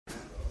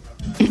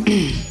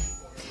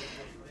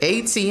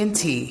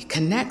AT&T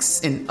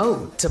connects an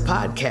ode to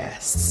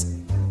podcasts.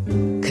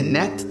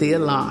 Connect the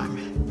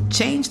alarm.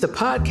 Change the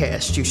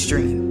podcast you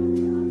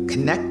stream.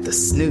 Connect the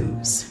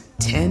snooze.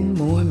 10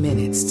 more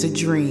minutes to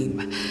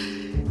dream.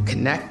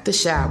 Connect the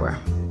shower.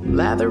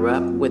 Lather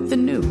up with the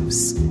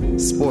news.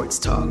 Sports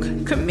talk,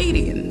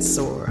 comedians,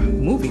 or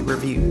movie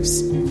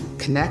reviews.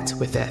 Connect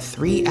with that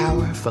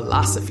 3-hour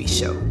philosophy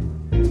show.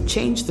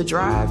 Change the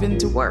drive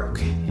into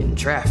work in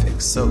traffic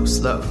so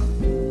slow.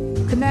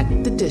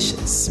 Connect the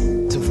dishes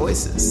to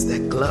voices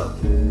that glow.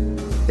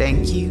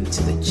 Thank you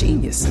to the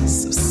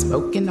geniuses of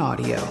spoken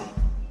audio.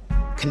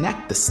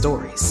 Connect the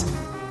stories.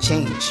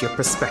 Change your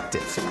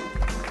perspective.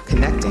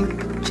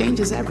 Connecting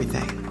changes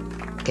everything.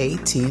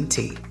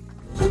 AT&T.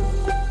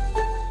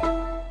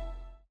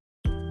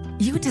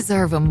 You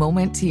deserve a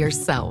moment to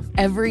yourself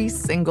every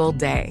single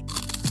day.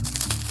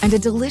 And a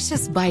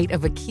delicious bite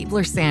of a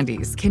Keebler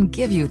Sandies can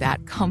give you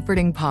that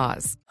comforting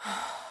pause.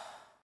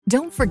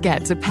 Don't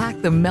forget to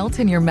pack the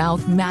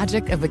melt-in-your-mouth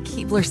magic of a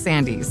Keebler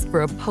Sandies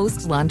for a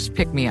post-lunch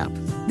pick-me-up.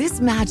 This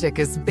magic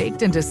is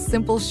baked into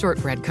simple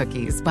shortbread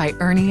cookies by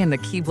Ernie and the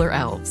Keebler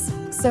Elves.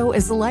 So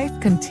as life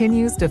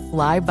continues to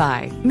fly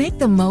by, make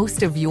the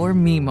most of your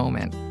me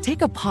moment.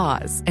 Take a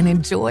pause and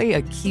enjoy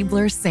a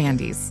Keebler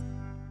Sandies.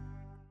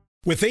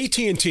 With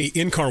AT&T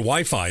in-car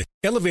Wi-Fi,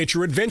 elevate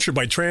your adventure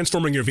by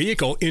transforming your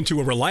vehicle into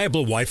a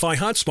reliable Wi-Fi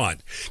hotspot.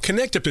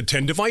 Connect up to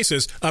 10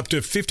 devices up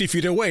to 50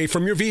 feet away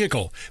from your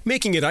vehicle,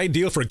 making it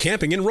ideal for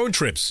camping and road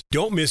trips.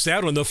 Don't miss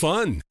out on the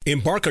fun.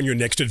 Embark on your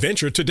next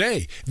adventure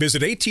today.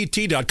 Visit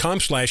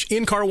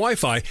att.com/in-car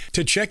Wi-Fi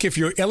to check if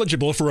you're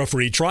eligible for a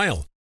free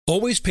trial.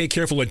 Always pay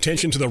careful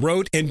attention to the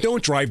road and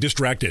don't drive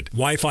distracted.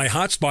 Wi-Fi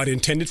hotspot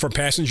intended for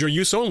passenger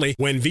use only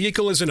when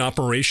vehicle is in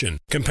operation.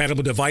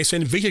 Compatible device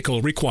and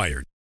vehicle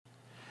required.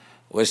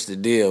 What's the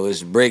deal?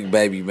 It's Bricc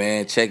Baby,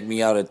 man. Check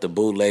me out at the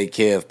Bootleg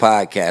Kev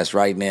podcast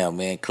right now,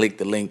 man. Click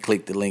the link,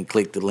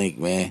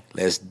 man.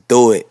 Let's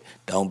do it.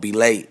 Don't be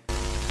late.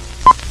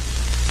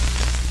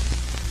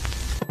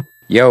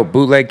 Yo,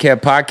 Bootleg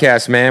Kev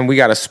podcast, man. We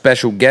got a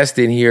special guest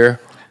in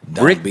here.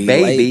 Bricc Baby.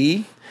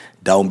 Late.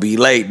 Don't be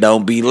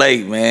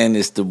late, man.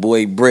 It's the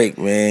boy Bricc,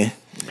 man.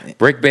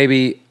 Bricc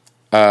Baby,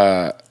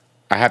 I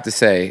have to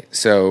say,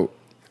 so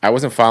I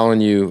wasn't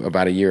following you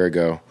about a year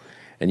ago,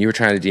 and you were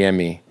trying to DM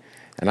me.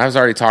 And I was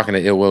already talking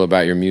to Ill Will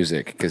about your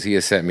music because he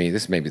has sent me,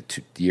 this is maybe a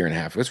year and a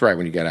half. It was right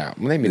when you got out.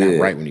 Maybe not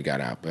right when you got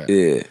out, but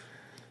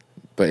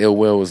But Ill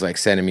Will was like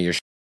sending me your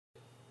shit.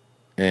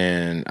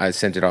 And I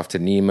sent it off to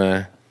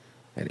Nima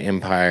at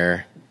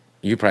Empire.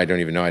 You probably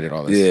don't even know I did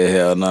all this. Yeah,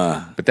 hell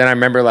nah. But then I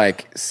remember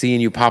like seeing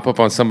you pop up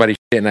on somebody's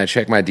shit and I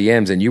checked my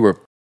DMs and you were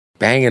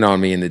banging on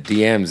me in the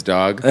DMs,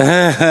 dog. You're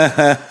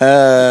like,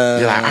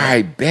 all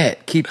right,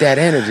 bet. Keep that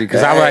energy.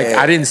 Because I'm like,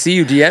 I didn't see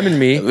you DMing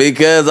me.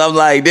 Because I'm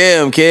like,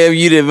 damn, Kev,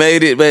 you done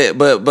made it.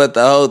 But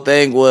the whole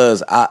thing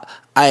was, I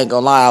ain't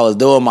gonna lie, I was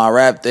doing my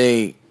rap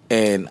thing,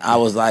 and I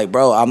was like,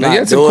 bro, I'm not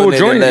doing some cool it.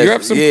 joint. You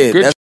have some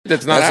good shit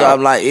that's not out. So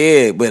I'm like,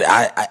 yeah, but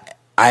I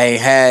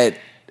ain't had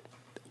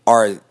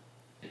our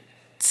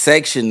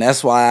section.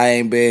 That's why I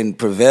ain't been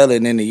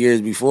prevailing in the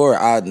years before.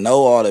 I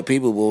know all the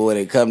people, but when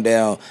it come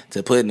down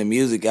to putting the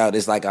music out,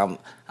 it's like I'm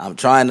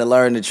trying to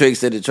learn the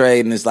tricks of the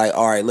trade, and it's like,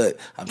 all right, look,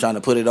 I'm trying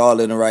to put it all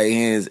in the right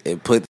hands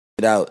and put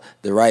it out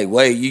the right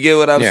way. You get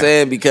what I'm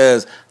saying?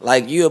 Because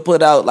like you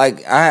put out,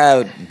 like I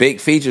have big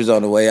features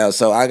on the way out,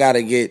 so I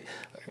gotta get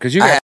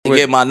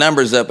get my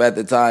numbers up at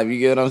the time. You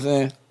get what I'm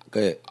saying? Go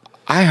ahead.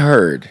 I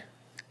heard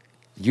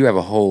you have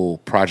a whole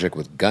project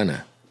with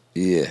Gunna.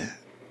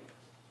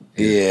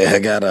 Yeah, I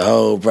got a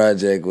whole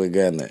project with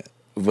Gunna.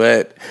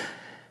 But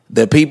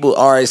the people,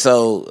 all right,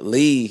 so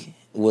Lee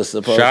was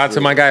supposed to... Shout out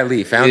to my guy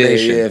Lee,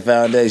 Foundation. Yeah,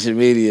 Foundation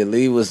Media.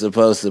 Lee was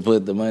supposed to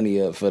put the money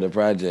up for the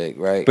project,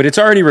 right? But it's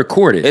already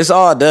recorded. It's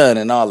all done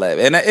and all that.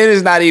 And it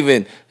is not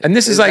even... And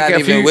this is like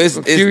a few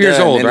years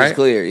old, right? It's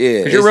clear,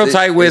 yeah. Because you're real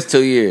tight with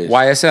 2 years.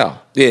 YSL.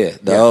 Yeah,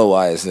 the whole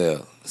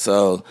YSL.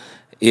 So,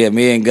 yeah,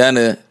 me and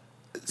Gunna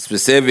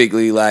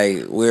specifically,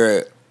 like,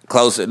 we're...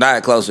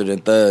 not closer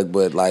than Thug,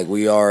 but like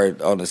we are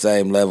on the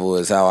same level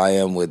as how I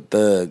am with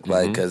Thug,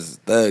 like because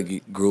Thug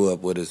grew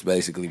up with us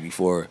basically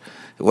before.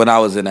 When I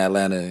was in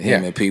Atlanta,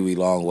 him and Pee Wee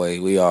Longway,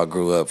 we all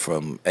grew up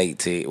from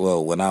 18.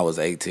 Well, when I was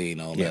 18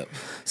 on up.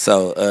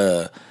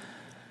 So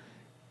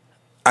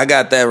I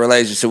got that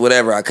relationship.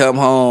 Whatever. I come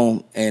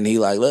home and he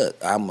like, look,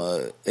 I'm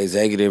a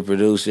executive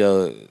producer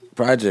your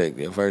project,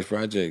 your first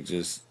project.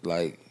 Just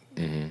like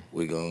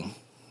we gonna.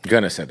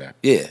 Gunna said that.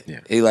 Yeah.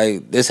 He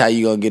like, this how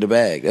you gonna get a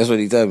bag. That's what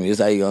he told me. This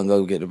how you gonna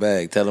go get a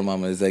bag. Tell him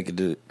I'm an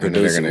executive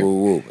producer.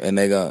 Whoop. And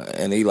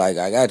he like,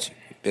 I got you.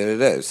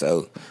 Da-da-da.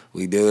 So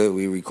we do it.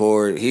 We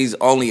record. He's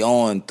only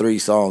on 3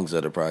 songs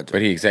of the project.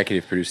 But he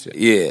executive produced it.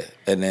 Yeah.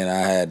 And then I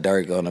had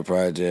Dirk on the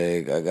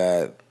project. I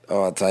got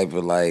all type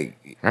of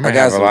like. I might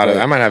have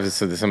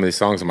some of these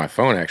songs on my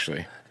phone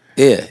actually.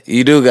 Yeah,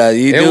 you do, guys.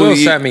 It will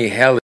send me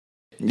hell.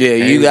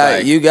 Yeah,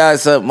 you got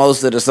some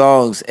most of the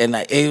songs, and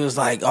it was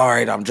like, all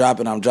right, I'm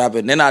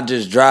dropping. Then I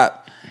just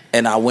dropped,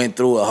 and I went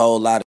through a whole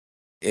lot of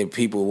and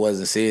people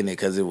wasn't seeing it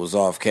because it was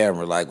off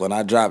camera. Like when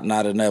I dropped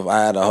Not Enough,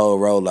 I had a whole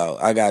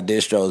rollout. I got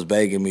distros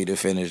begging me to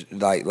finish,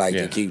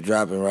 to keep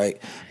dropping,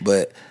 right?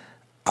 But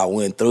I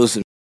went through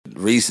some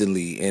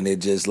recently, and it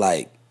just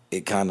like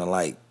it kind of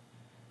like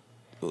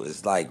it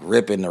was like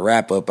ripping the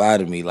rap up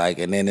out of me. Like,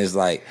 and then it's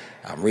like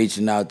I'm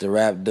reaching out to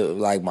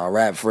like my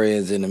rap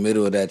friends in the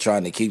middle of that,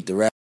 trying to keep the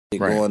rap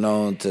going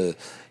on to.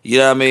 You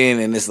know what I mean?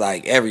 And it's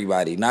like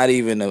everybody, not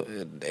even,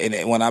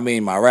 and when I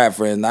mean my rap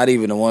friends, not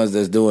even the ones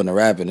that's doing the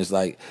rapping. It's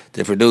like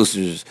the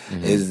producers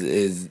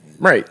is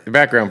right, the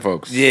background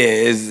folks. Yeah,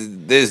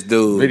 is this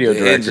dude, video the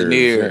director,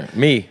 engineer,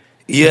 me.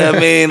 You know what I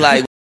mean?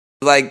 Like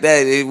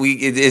that.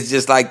 It's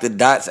just like the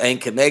dots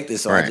ain't connected.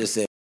 So I just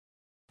said,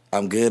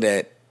 I'm good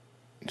at.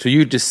 So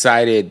you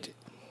decided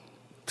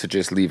to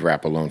just leave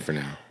rap alone for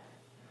now.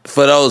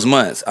 For those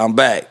months, I'm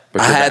back.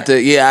 I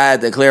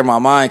had to clear my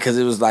mind because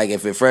it was like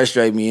if it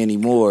frustrated me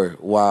anymore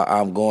while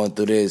I'm going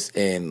through this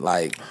and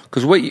like.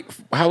 Because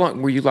how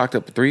long were you locked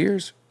up? 3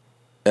 years?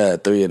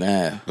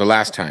 3.5. The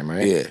last time,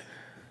 right? Yeah.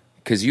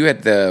 Because you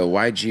had the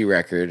YG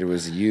record. It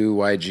was you,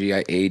 YG,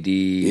 AD.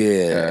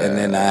 Yeah, and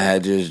then I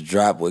had just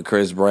dropped with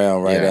Chris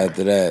Brown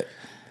after that.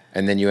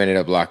 And then you ended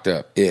up locked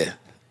up. Yeah.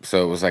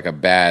 So it was like a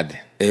bad.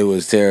 It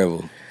was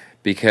terrible.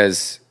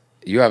 Because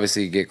you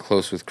obviously get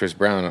close with Chris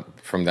Brown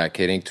from that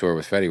Kid Ink tour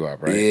with Fetty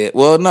Wap, right? Yeah.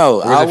 Well,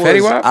 no.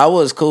 Fetty Wap? I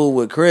was cool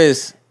with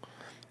Chris.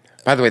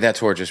 By the way, that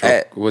tour just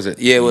was it?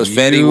 Yeah, it was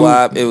Fetty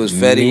Wap. It was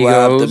Fetty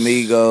Wap, the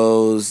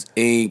Migos,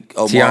 Ink,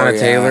 Omarion. Tiana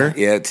Taylor.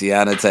 Yeah,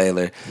 Tiana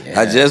Taylor. Yeah.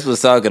 I just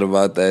was talking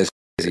about that.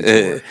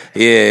 Yeah,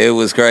 it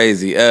was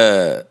crazy.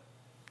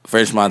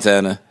 French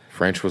Montana.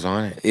 French was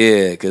on it.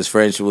 Yeah, because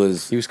French he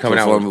was coming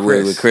out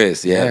with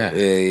Chris. Yeah.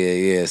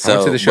 So, I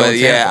went to the show in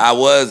Tampa. I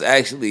was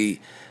actually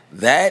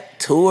that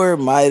tour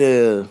might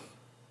have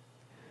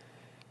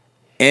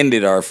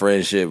ended our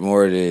friendship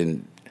more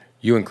than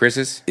you and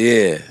Chris's.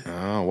 Yeah.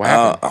 Oh, what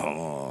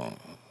happened?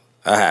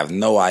 I have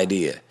no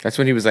idea. That's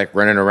when he was like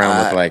running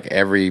around with like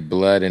every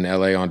blood in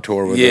LA on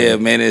tour with him. Yeah,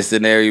 Menace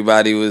and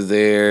everybody was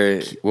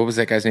there. What was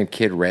that guy's name?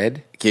 Kid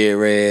Red? Kid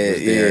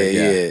Red,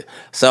 yeah.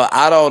 So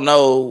I don't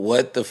know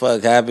what the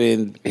fuck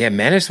happened. Yeah,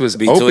 Menace was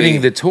opening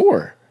the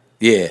tour.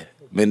 Yeah,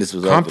 Menace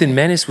was Compton opening.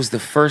 Menace was the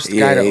first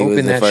guy to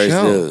open that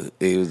show. Dude.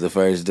 He was the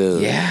first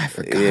dude. Yeah, I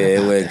forgot about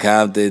it went that.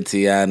 Compton,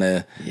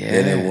 Tiana,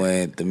 then it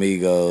went the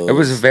Migos. It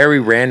was a very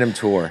random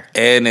tour.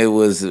 And it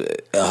was a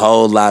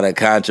whole lot of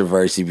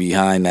controversy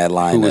behind that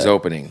lineup. Who was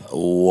opening?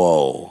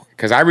 Whoa.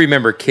 Because I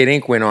remember Kid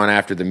Ink went on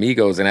after the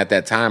Migos, and at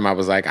that time I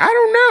was like, I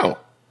don't know.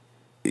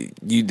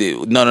 You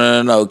did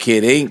no.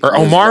 Kid Ink or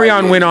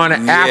Omarion went on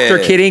after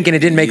Kid Ink, and it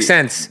didn't make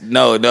sense.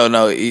 No.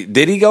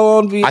 Did he go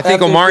on? I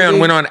think Omarion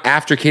went on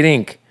after Kid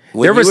Ink.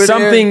 There was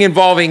something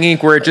involving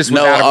Ink where it just was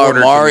out of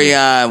order.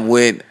 Omarion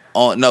went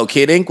on. No,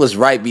 Kid Ink was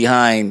right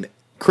behind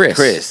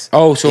Chris.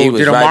 Oh, so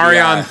did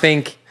Omarion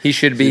think he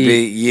should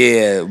be?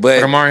 Yeah,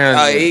 but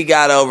Omarion, he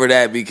got over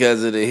that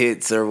because of the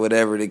hits or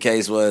whatever the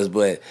case was.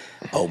 But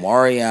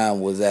Omarion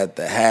was at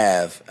the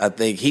half. I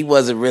think he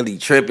wasn't really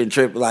tripping.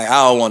 Like,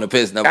 I don't want to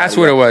piss nobody. That's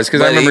what it was,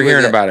 because I remember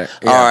hearing about it.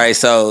 Yeah. All right,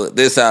 so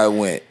this how it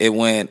went. It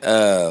went.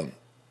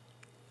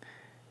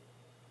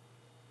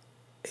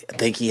 I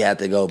think he had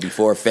to go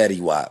before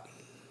Fetty Wap.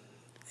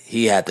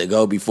 He had to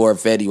go before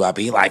Fetty Wap.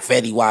 He like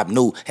Fetty Wap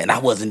knew, and I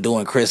wasn't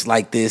doing Chris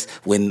like this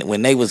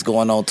when they was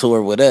going on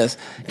tour with us.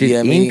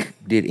 Did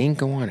Ink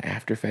go on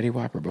after Fetty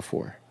Wap or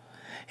before?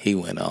 He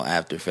went on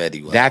after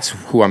Fetty Wap. That's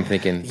who I'm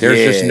thinking.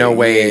 There's just no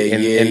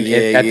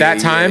way. At that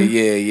time,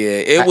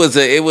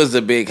 it was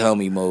a big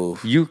homie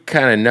move. You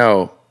kind of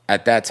know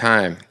at that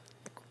time.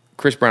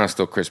 Chris Brown's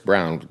still Chris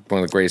Brown,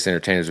 one of the greatest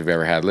entertainers we've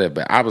ever had live.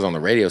 But I was on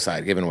the radio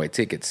side giving away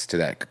tickets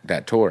to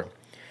that tour.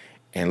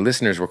 And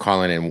listeners were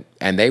calling in,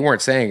 and they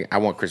weren't saying, I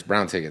want Chris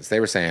Brown tickets. They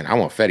were saying, I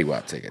want Fetty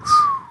Wap tickets.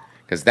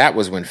 Because that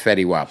was when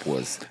Fetty Wap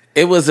was.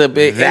 It was a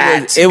big.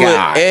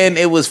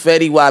 It was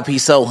Fetty Wap.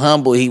 He's so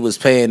humble. He was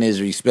paying his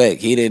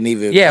respect. He didn't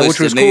even push which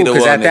was the cool needle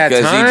because on at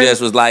that time he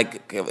just was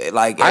like.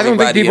 I don't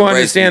think people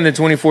understand the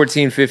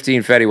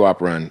 2014-15 Fetty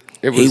Wap run.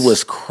 He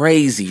was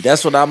crazy.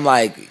 That's what I'm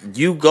like.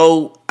 You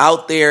go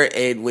out there,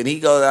 and when he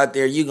goes out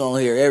there, you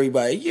gonna hear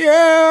everybody,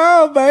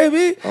 yeah,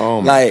 baby.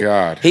 Oh my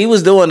God! He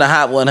was doing the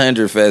Hot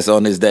 100 Fest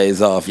on his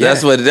days off. Yeah.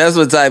 That's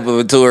what type of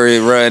a tour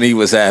run he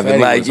was having. Fetty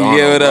like was you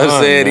get what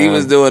I'm saying? Man. He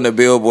was doing the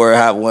Billboard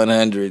Hot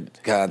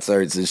 100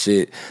 concerts and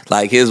shit.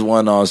 Like his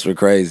one-offs were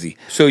crazy.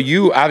 So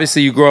you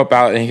obviously you grew up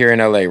out here in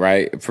LA,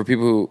 right? For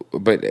people who,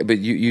 but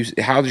you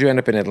how did you end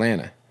up in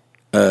Atlanta?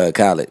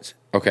 College.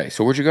 Okay,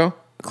 so where'd you go?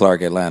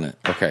 Clark, Atlanta.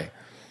 Okay.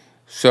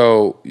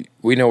 So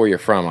we know where you're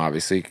from,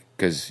 obviously,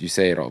 because you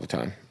say it all the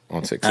time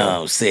on 6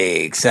 Oh,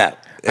 6 I'd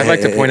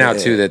like to point out,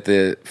 too, that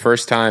the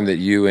first time that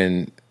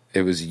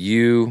it was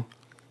you,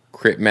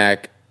 Crip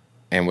Mac,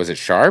 and was it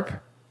Sharp?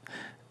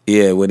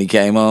 Yeah, when he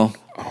came on.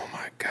 Oh,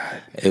 my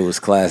God. It was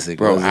classic.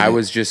 Bro, I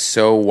was just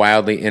so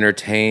wildly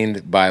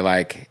entertained by,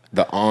 like,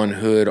 the On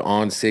Hood,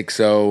 On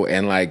 6-0,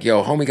 and, like,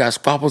 yo, homie got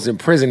squabbles in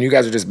prison. You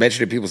guys are just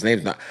mentioning people's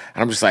names. And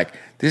I'm just like,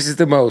 this is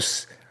the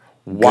most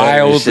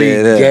wildly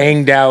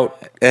ganged out.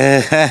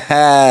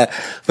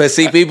 But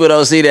see, people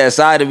don't see that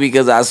side of me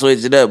because I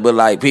switched it up. But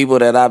like people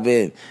that I've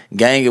been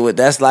ganging with,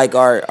 that's like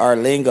our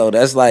lingo.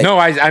 That's like no,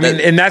 I mean,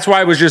 and that's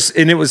why it was just,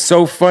 and it was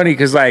so funny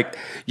because like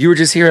you were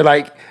just hearing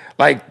like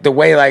the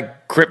way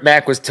like Crip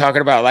Mac was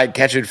talking about like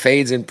catching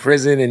fades in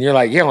prison, and you're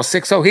like, yeah, on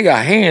 6-0, he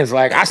got hands.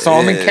 Like I saw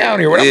him in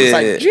county or whatever. I was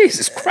like,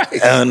 Jesus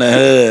Christ. On the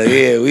hood,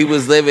 yeah, we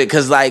was living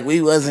because like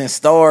we wasn't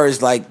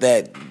stars like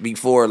that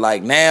before.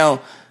 Like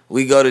now,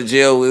 we go to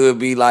jail, we would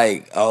be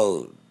like,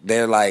 oh.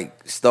 They're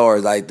like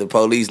stars, like the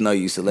police know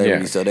you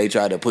celebrity, so they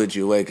try to put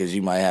you away because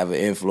you might have an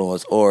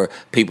influence, or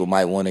people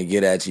might want to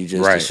get at you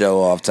just to show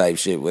off type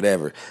shit,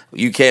 whatever.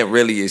 You can't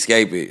really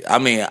escape it. I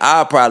mean,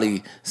 I'll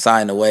probably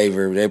sign a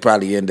waiver. They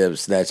probably end up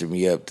snatching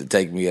me up to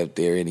take me up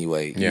there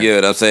anyway. You know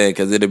what I'm saying?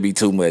 Because it'll be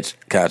too much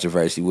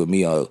controversy with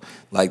me on,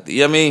 like, you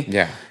know what I mean?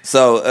 Yeah.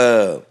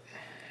 So,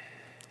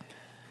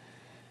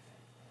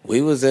 we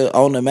was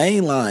on the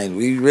main line.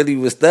 We really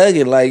was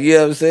thugging, like, you know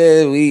what I'm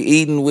saying? We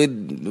eating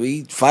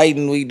we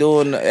fighting, we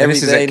doing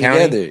everything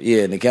together.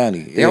 Yeah, in the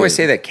county. They always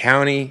say that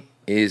county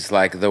is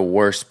like the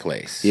worst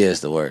place. Yeah, it's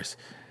the worst.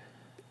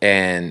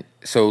 And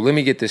so let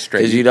me get this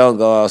straight. Because you don't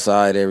go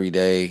outside every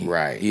day.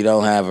 Right. You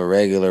don't have a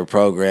regular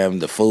program,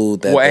 the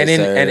food that they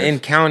serve. And in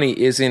county,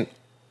 isn't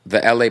the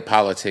LA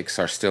politics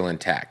are still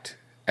intact?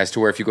 As to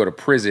where if you go to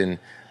prison,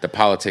 the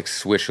politics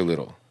switch a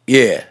little.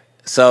 Yeah.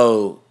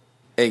 So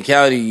in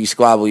county, you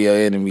squabble your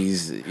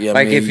enemies. You know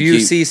like if you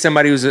see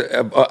somebody who's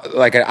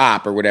like an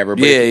op or whatever.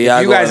 But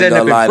if you guys end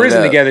up in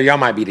prison together, y'all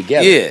might be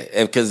together.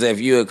 Yeah, because if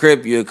you a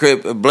Crip,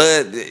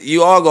 blood.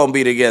 You all gonna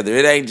be together.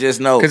 It ain't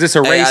just no. Because it's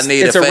a race.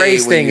 It's a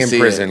race thing in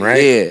prison,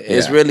 right? Yeah,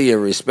 it's really a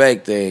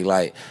respect thing.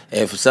 Like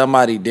if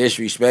somebody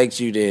disrespects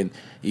you, then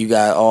you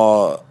got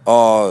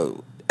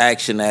all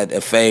action at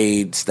a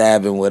fade,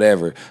 stabbing,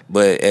 whatever.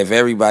 But if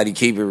everybody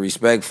keep it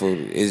respectful,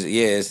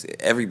 it's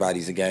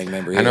everybody's a gang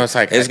member. I know it's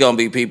like it's gonna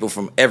be people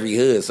from every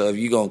hood. So if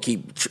you gonna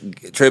keep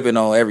tripping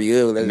on every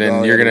hood,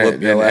 then you're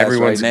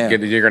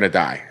gonna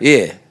die.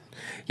 Yeah.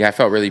 Yeah, I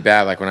felt really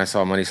bad. Like when I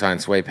saw Money Sign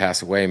Sway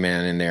pass away,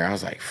 man, in there, I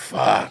was like,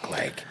 fuck.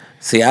 Like,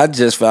 see, I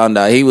just found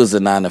out he was a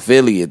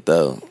non-affiliate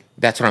though.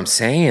 That's what I'm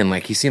saying.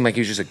 Like he seemed like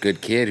he was just a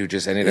good kid who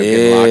just ended up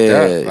getting locked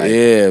up. Like,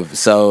 yeah.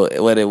 So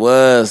what it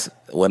was,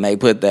 when they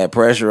put that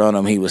pressure on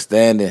him, he was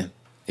standing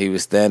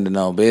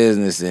on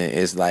business, and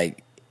it's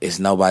like it's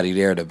nobody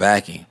there to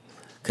back him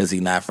because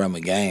he's not from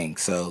a gang.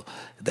 So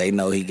they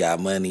know he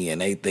got money,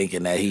 and they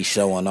thinking that he's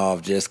showing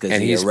off just because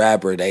he's a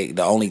rapper.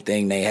 The only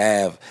thing they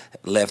have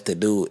left to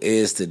do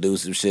is to do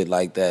some shit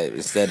like that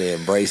instead of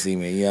embrace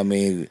him and, you know what I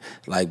mean,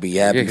 like be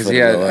happy.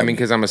 Yeah,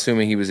 because I'm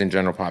assuming he was in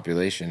general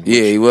population.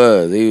 Yeah, he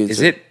was.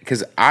 Is it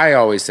because I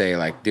always say,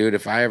 like, dude,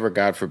 if I ever,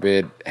 God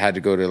forbid, had to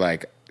go to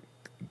like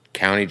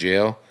county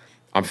jail,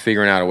 I'm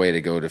figuring out a way to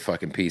go to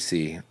fucking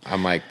PC.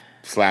 I'm like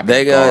slapping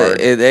the guard.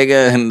 They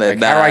go.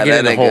 Like, how do I get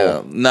in the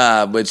hole?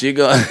 Nah, but you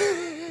go.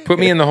 Put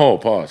me in the hole.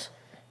 Pause.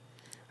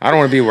 I don't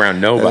want to be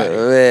around nobody.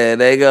 Man,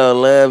 they gonna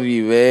love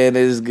you, man.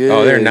 It's good.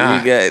 Oh, they're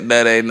not.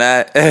 No, they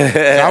not. So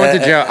I went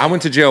to jail. I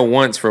went to jail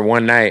once for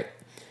one night,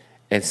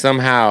 and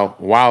somehow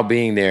while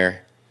being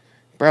there,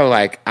 bro,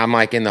 like I'm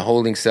like in the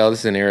holding cell. This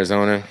is in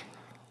Arizona.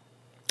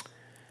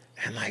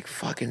 And like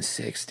fucking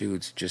 6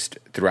 dudes just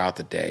throughout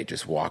the day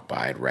just walk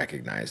by and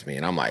recognize me.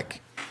 And I'm like,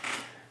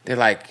 they're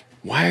like,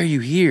 why are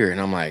you here?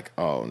 And I'm like,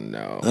 oh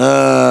no.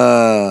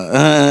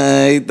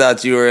 He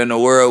thought you were in a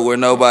world where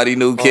nobody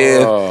knew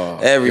Kid.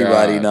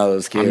 Everybody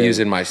knows Kid. I'm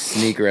using my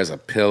sneaker as a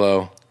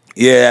pillow.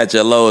 Yeah, at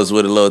your lowest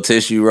with a little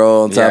tissue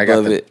roll on top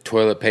of it.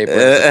 Toilet paper.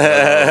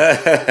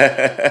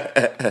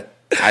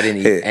 I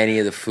didn't eat any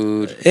of the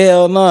food.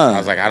 Hell no. I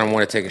was like, I don't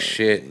want to take a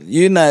shit.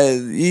 You're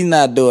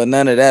not doing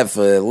none of that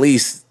for at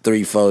least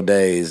 3-4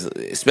 days,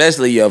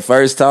 especially your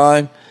first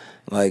time.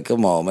 Like,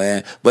 come on,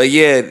 man. But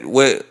yeah,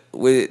 with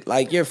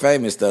like you're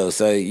famous though,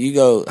 so you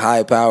go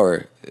high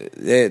power.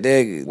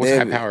 What's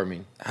high power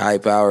mean? High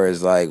power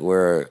is like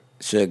where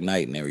Suge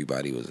Knight and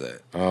everybody was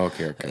at. Oh,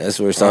 okay. That's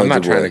where Soulja Boy. I'm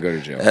not trying to go to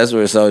jail. That's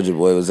where Soulja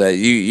Boy was at.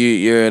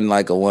 You're in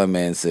like a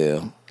 1-man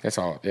cell. That's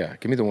all. Yeah,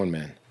 give me the 1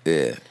 man.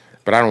 Yeah,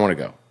 but I don't want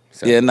to go.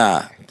 So yeah,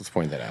 nah. Let's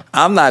point that out.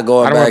 I'm not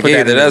going back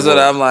either. That's what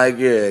I'm like.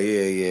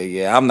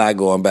 Yeah. I'm not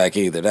going back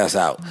either. That's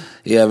out.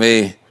 You know what I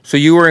mean? So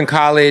you were in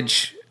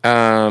college.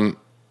 While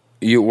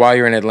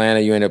you're in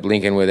Atlanta, you end up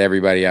linking with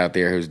everybody out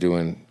there who's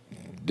doing,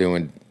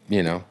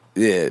 you know.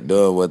 Yeah,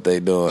 doing what they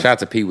doing. Shout out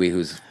to Pee Wee,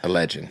 who's a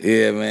legend.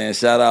 Yeah, man.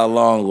 Shout out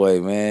Long Way,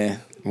 man.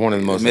 One of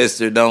the most.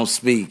 Mr. Don't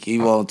Speak. He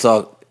won't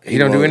talk. He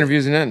don't do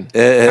interviews or nothing.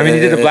 I mean, he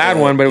did the Vlad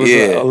one, but it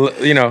was,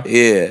 you know.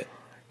 Yeah.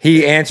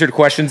 He answered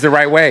questions the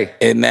right way.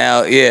 And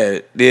now,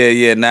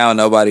 now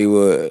nobody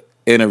would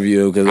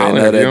interview because they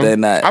know that they're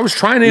not. I was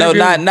trying to interview.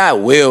 No, not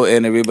will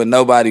interview, but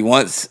nobody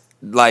wants,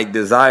 like,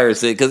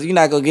 desires it because you're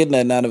not going to get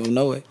nothing out of them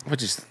no way. We'll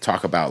just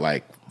talk about,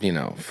 like, you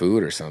know,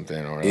 food or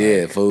something. Or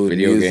food,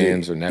 video music,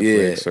 games or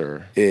Netflix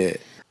or. Yeah.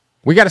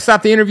 We got to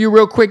stop the interview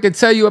real quick to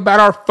tell you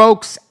about our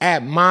folks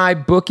at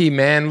MyBookie,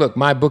 man. Look,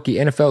 MyBookie,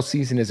 NFL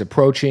season is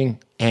approaching.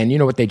 And you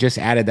know what they just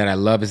added that I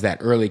love is that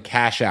early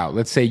cash out.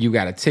 Let's say you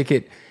got a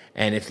ticket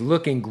and it's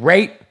looking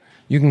great,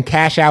 you can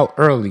cash out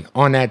early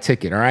on that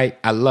ticket, all right?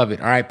 I love it,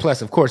 all right?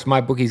 Plus, of course,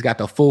 MyBookie's got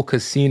the full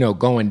casino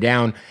going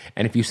down,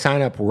 and if you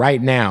sign up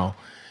right now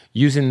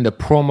using the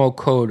promo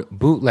code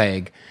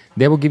BOOTLEG,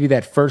 they will give you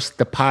that first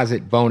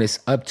deposit bonus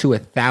up to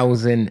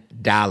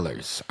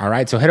 $1,000, all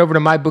right? So head over to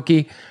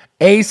MyBookie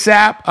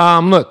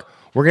ASAP. Look,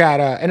 we got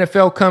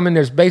NFL coming.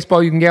 There's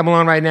baseball you can gamble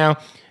on right now.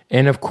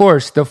 And, of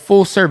course, the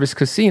full-service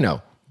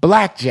casino,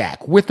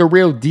 blackjack with a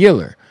real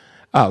dealer,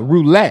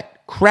 roulette,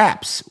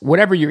 craps,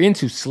 whatever you're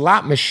into,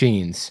 slot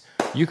machines.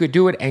 You could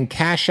do it and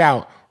cash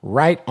out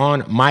right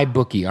on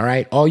MyBookie, all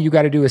right? All you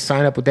got to do is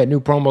sign up with that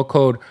new promo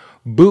code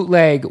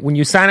BOOTLEG. When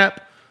you sign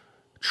up,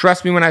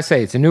 trust me when I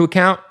say it's a new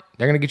account,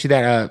 they're going to get you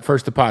that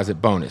first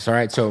deposit bonus, all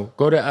right? So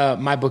go to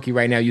MyBookie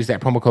right now. Use that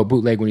promo code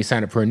BOOTLEG when you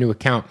sign up for a new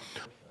account.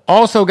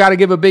 Also got to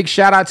give a big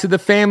shout-out to the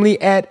family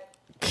at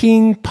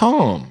King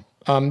Palm,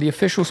 the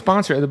official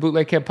sponsor of the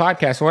Bootleg Kid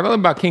podcast. And what I love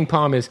about King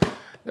Palm is,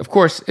 of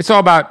course, it's all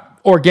about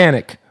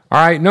organic. All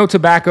right, no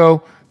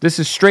tobacco. This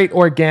is straight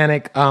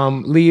organic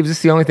leaves. This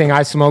is the only thing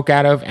I smoke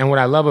out of. And what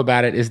I love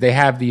about it is they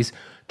have these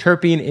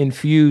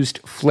terpene-infused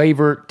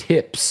flavor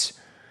tips,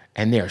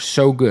 and they're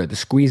so good. The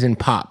squeezing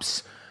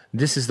pops.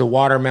 This is the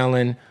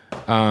watermelon.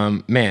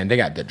 Man, they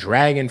got the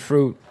dragon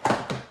fruit.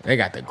 They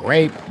got the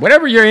grape.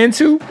 Whatever you're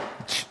into,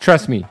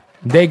 trust me,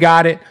 they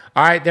got it.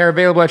 All right, they're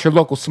available at your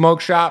local smoke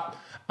shop.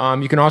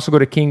 You can also go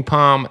to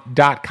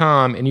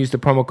kingpalm.com and use the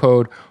promo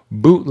code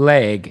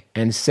BOOTLEG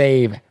and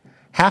save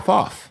half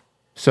off.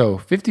 So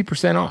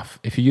 50% off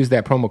if you use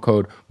that promo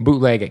code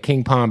BOOTLEG at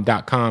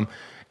kingpalm.com.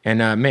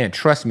 And man,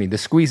 trust me, the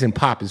squeeze and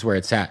pop is where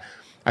it's at.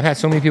 I've had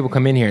so many people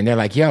come in here and they're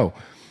like, yo,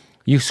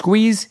 you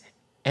squeeze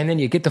and then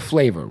you get the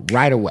flavor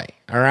right away.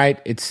 All right.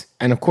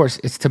 And of course,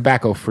 it's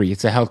tobacco free.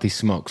 It's a healthy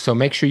smoke. So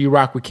make sure you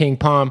rock with King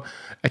Palm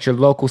at your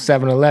local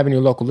 7-Eleven,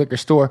 your local liquor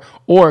store,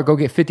 or go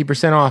get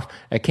 50% off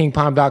at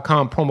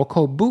kingpalm.com, promo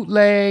code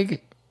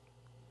BOOTLEG.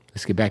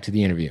 Let's get back to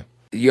the interview.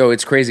 Yo,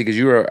 it's crazy because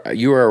you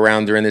were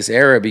around during this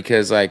era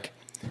because, like,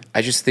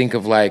 I just think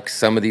of, like,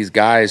 some of these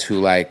guys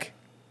who, like,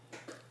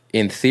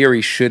 in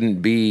theory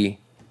shouldn't be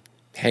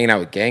hanging out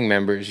with gang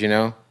members, you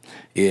know?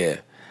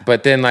 Yeah.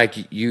 But then,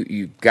 like,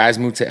 you guys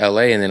move to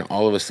L.A. and then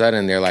all of a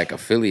sudden they're, like,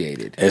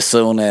 affiliated. As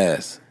soon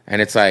as.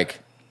 And it's like...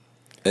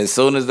 As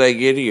soon as they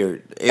get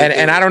here.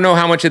 And I don't know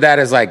how much of that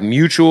is, like,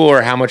 mutual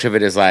or how much of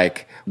it is,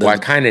 like, well, I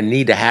kind of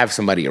need to have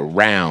somebody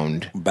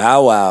around.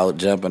 Bow Wow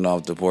jumping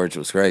off the porch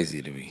was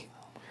crazy to me.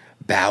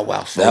 Bow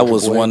Wow, Soulja that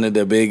was Boy. one of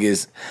the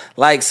biggest.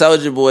 Like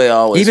Soulja Boy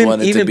always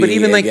wanted to be,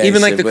 even like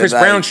the Chris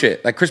Brown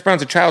shit. Like Chris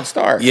Brown's a child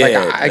star. Yeah,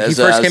 like he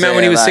first came out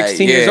when he was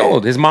 16 years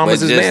old. His mom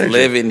was his manager. Just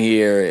living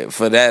here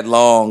for that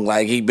long,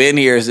 like he been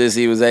here since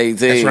he was 18.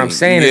 That's what I'm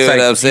saying. It's like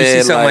you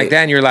see something like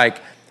that, and you're like,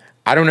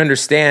 I don't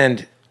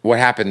understand what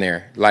happened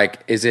there.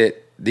 Like, is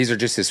it these are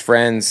just his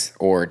friends,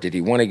 or did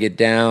he want to get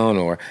down,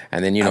 or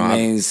and then I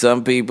mean,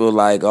 some people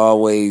like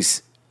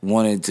always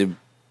wanted to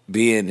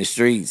be in the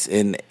streets,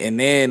 and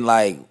then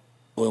like.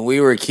 When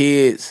we were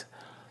kids,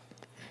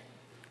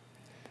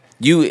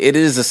 it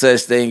is a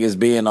such thing as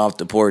being off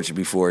the porch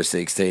before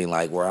 16,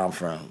 like where I'm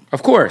from.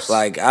 Of course.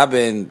 Like I've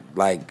been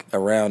like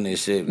around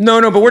this shit.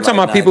 No, but we're talking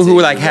about people who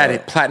like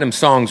had platinum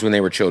songs when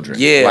they were children.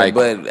 Yeah, like,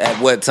 but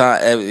at what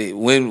time?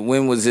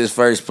 When was his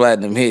first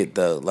platinum hit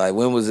though? Like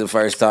when was the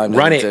first time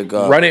Run he It? took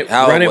off? Run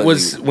It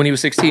was when he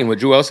was 16. With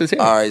Drew Ellis' hit.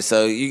 All right,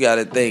 so you got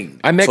to think.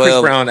 I met 12,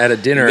 Chris Brown at a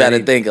dinner. You got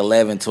to think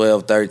 11,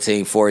 12,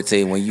 13,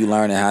 14 when you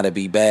learning how to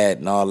be bad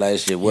and all that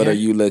shit. What are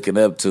you looking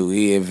up to?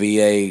 He in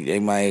VA. They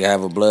might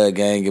have a blood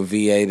gang in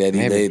VA that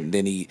he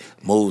then he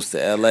moves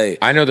to LA.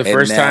 I know the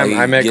first time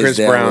I met Chris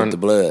Brown, the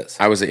Bloods.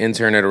 I was an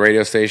intern at a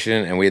radio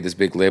station, and we had this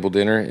big label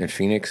dinner in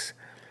Phoenix,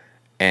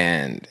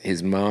 and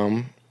his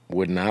mom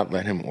would not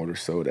let him order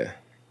soda.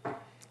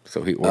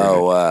 So he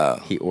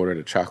ordered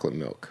a chocolate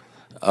milk.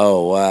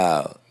 Oh,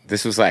 wow.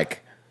 This was like,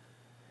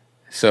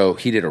 so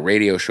he did a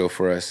radio show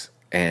for us,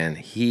 and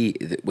he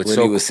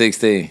was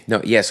 16.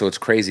 No, yeah, so it's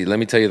crazy. Let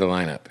me tell you the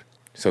lineup.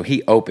 So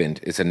he opened,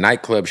 it's a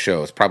nightclub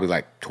show. It's probably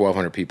like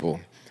 1,200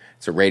 people.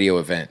 It's a radio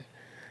event.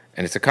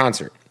 And it's a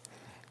concert.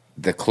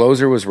 The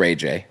closer was Ray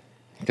J,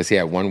 because he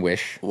had one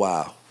wish.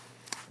 Wow.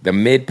 The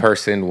mid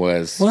person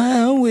was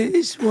One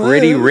Wish,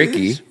 Pretty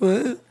Ricky.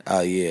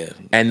 Oh, yeah.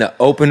 And the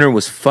opener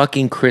was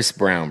fucking Chris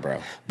Brown,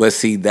 bro. But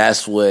see,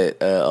 that's what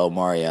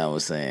Omarion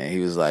was saying. He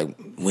was like,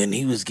 when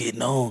he was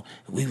getting on,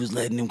 we was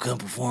letting him come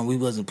perform. We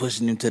wasn't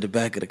pushing him to the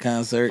back of the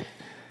concert.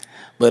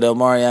 But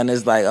Omarion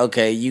is like,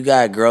 okay, you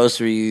got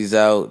groceries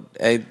out,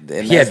 and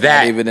that's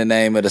not even the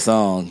name of the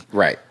song.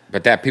 Right.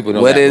 But that people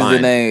know what that is line.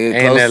 The name?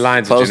 And that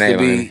line's supposed to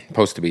be.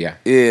 Supposed to be, yeah.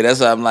 Yeah, that's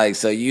what I'm like.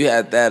 So you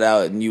had that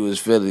out and you was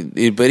feeling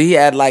it. But he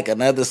had like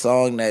another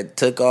song that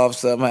took off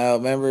somehow.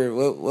 Remember?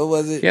 What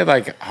was it? He had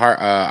like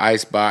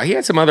Ice Bar. He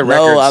had some other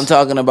records. No, I'm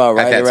talking about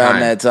right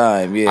around that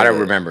time. Yeah. I don't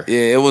remember.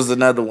 Yeah, it was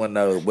another one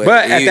though.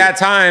 But at that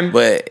time,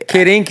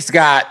 Kid Ink's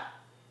got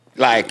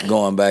like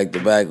going back to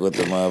back with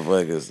the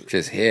motherfuckers.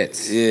 Just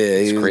hits. Yeah,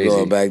 he was crazy.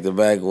 going back to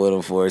back with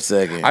them for a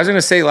second. I was gonna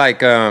say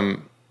like, so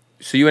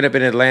you end up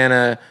in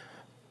Atlanta.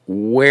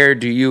 Where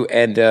do you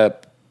end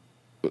up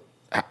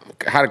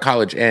how did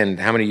college end?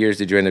 How many years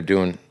did you end up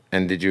doing?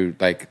 And did you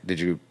what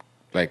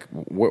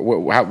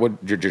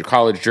did your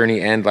college journey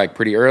end like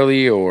pretty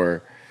early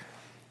or?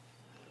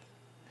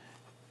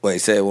 Wait,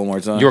 say it one more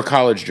time. Your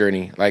college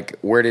journey, like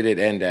where did it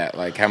end at?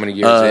 Like how many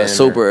years in?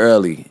 Super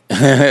early.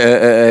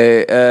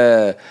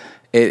 It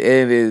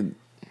ended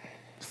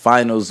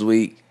finals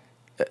week.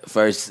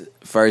 First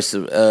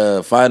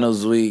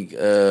finals week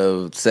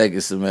of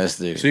second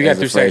semester. So you got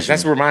through second.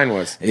 That's where mine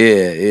was.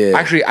 Yeah.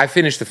 Actually, I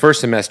finished the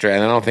first semester,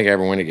 and I don't think I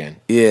ever went again.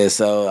 Yeah,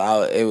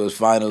 so it was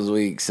finals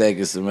week,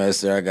 second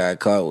semester. I got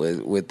caught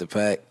with the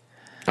pack.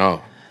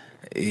 Oh.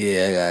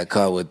 Yeah, I got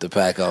caught with the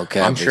pack on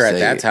campus. I'm sure at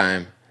that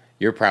time,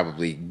 you're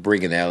probably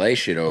bringing the LA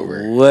shit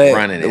over,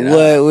 running it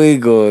up. We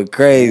going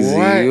crazy.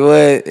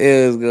 What?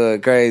 It was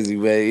going crazy,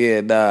 but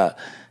yeah, nah.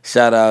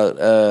 Shout out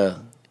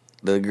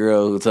the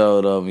girl who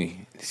told on me.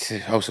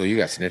 Oh, so you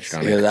got snitched on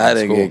it. Because I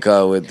didn't get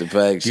caught with the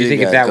pack. Do you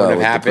think if that would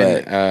have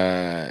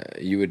happened,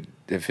 you would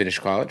have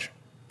finished college?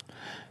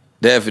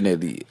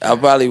 Definitely. I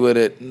probably would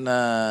have.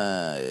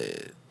 Nah.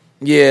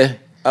 Yeah,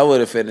 I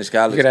would have finished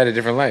college. You could have had a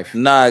different life.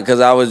 Nah,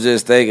 because I was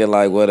just thinking,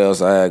 like, what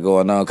else I had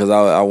going on. Because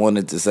I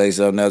wanted to say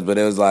something else, but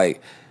it was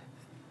like,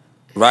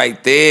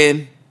 right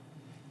then,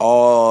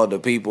 all the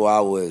people I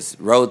was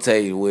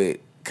rotating with,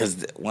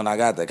 because when I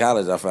got to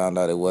college, I found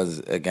out it was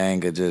a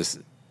gang of just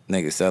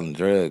niggas selling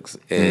drugs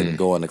and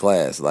going to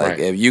class. Like,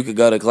 if you could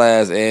go to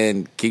class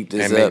and keep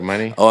this and up make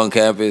money on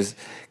campus,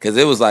 because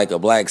it was like a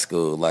black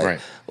school. Like,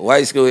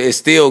 white school is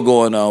still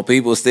going on.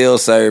 People still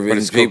serving.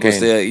 People cocaine.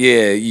 still,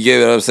 you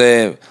get what I'm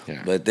saying?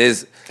 Yeah. But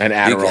this, and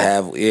Adderall. you can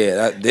have,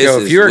 this Yo,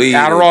 is if you're an weed.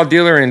 Adderall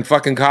dealer in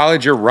fucking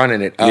college, you're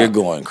running it up. You're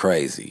going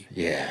crazy.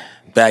 Yeah.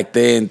 Back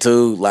then,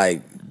 too,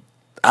 like,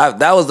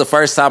 that was the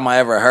first time I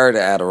ever heard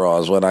of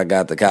Adderall when I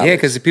got to college. Yeah,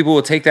 because people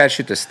will take that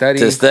shit to study.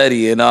 To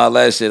study and all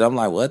that shit. I'm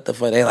like, what the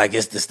fuck? They like,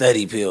 it's the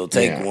study pill.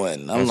 Take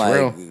one. I'm like,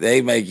 real.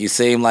 They make you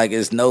seem like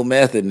it's no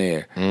meth in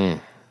there.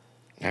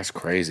 That's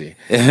crazy.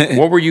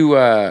 What were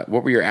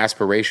your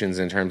aspirations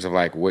in terms of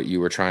like what you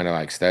were trying to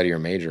like study or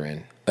major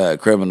in?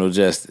 Criminal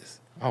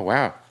justice. Oh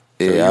wow.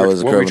 Yeah, I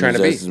was a criminal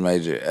justice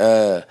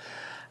major.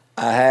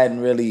 I hadn't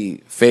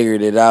really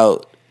figured it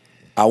out.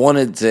 I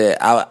wanted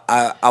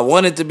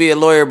to be a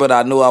lawyer, but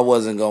I knew I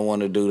wasn't gonna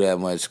want to do that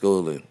much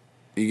schooling.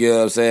 You get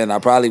what I'm saying? I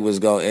probably was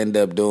gonna end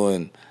up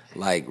doing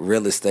like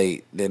real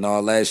estate and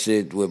all that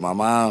shit with my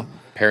mom.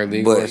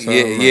 Paralegal but or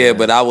something?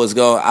 But I was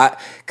going,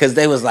 because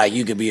they was like,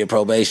 you could be a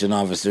probation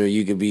officer,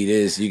 you could be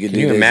this, you could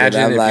do this. Can you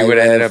imagine if like, you would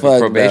have ended up a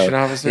probation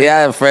officer?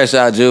 Yeah, I'm fresh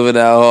out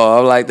juvenile hall.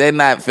 I'm like, they're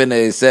not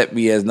finna accept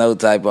me as no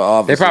type of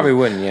officer. They probably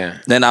wouldn't, yeah.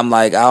 Then I'm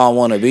like, I don't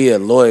want to be a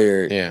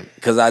lawyer. Yeah.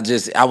 Because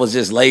I was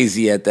just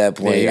lazy at that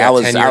point. Yeah, I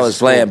was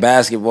playing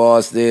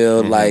basketball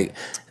still, like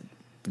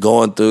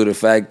going through the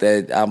fact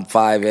that I'm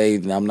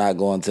 5'8" and I'm not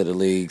going to the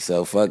league,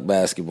 so fuck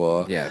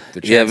basketball. Yeah, the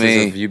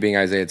chances of you being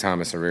Isaiah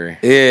Thomas are very...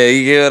 Yeah,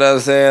 you get what I'm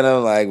saying?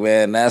 I'm like,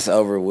 man, that's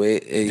over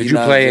with. Did you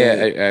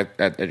play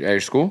at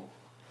your school?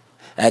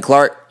 At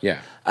Clark?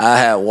 Yeah. I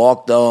had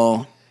walked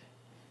on.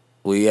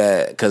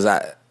 Because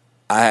I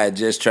had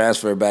just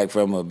transferred back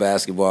from a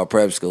basketball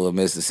prep school in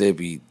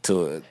Mississippi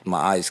to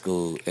my high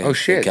school in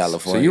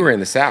California. So you were in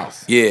the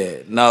South.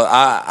 Yeah. No,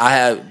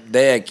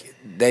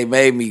 they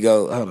made me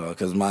go, hold on,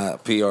 because my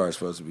PR is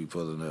supposed to be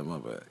pulling up my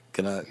back.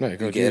 Can I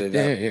get it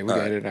out? Yeah, we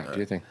got it out. Do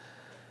your thing.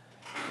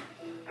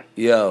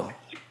 Yo.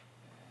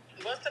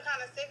 What's the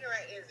kind of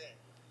cigarette is it?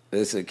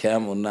 It's a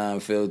Camel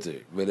non-filter.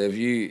 But if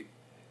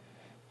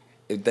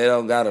they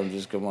don't got them,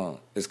 just come on.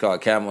 It's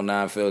called Camel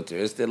non-filter.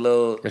 It's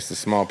the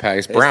small pack.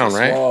 It's brown,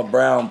 right? Small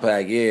brown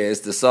pack. Yeah,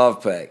 it's the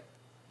soft pack.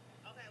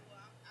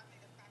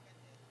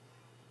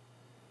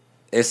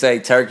 It say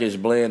Turkish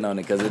blend on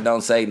it because it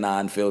don't say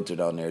non-filtered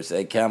on there. It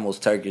say Camel's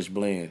Turkish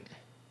blend.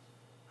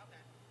 Okay.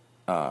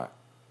 All right.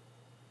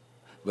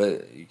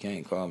 But you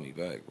can't call me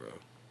back, bro.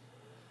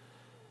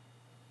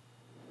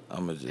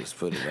 I'm going to just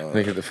put it on.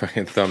 Look at the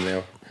fucking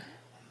thumbnail.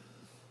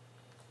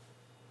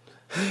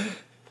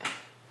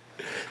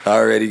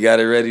 Already got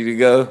it ready to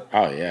go?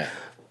 Oh, yeah.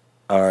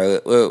 All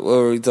right. What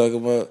were we talking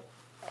about?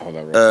 Hold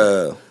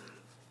on.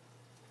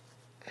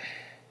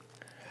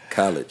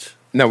 College.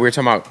 No, we were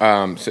talking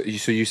about. So you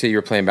say you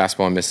were playing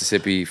basketball in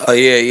Mississippi. Oh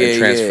yeah, and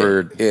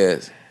transferred.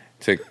 Yes.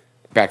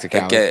 Back to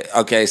California.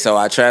 Okay. So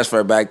I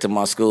transferred back to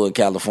my school in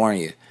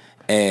California,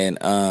 and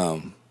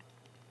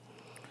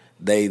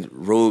they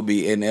ruled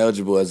me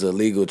ineligible as a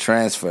legal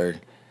transfer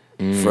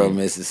from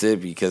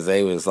Mississippi because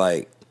they was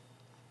like,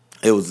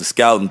 it was a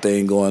scouting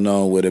thing going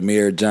on with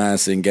Amir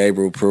Johnson,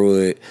 Gabriel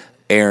Pruitt,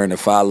 Aaron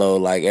Afalo.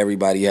 Like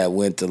everybody had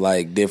went to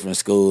like different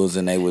schools,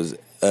 and they was.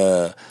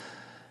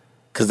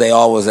 Because they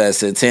all was at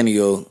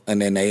Centennial,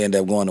 and then they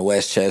ended up going to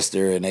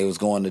Westchester, and they was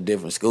going to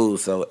different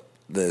schools. So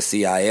the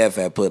CIF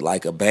had put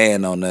like a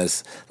ban on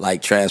us,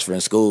 like transferring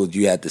schools.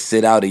 You had to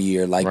sit out a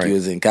year like you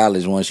was in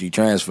college once you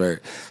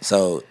transferred.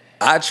 So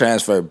I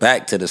transferred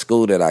back to the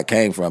school that I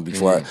came from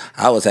before.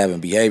 I was having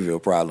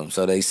behavioral problems,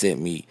 so they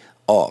sent me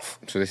off.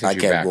 So they sent I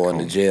you kept back going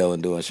home. to jail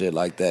and doing shit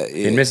like that.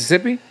 Yeah. In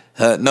Mississippi?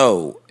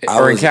 No.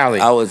 In Cali?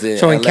 I was in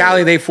So in LA.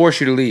 Cali, they force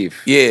you to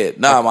leave. Yeah.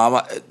 Nah,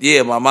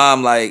 my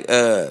mom like,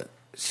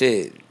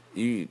 shit,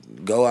 you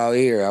go out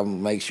here, I'm gonna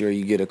make sure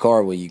you get a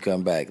car when you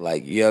come back.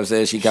 Like, you know what I'm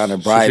saying? She kind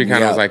of bribed So she me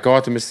kind of out. was like, go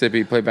out to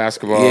Mississippi, play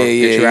basketball,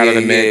 get you out of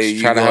the mix,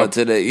 try to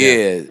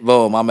help.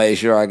 Boom, I made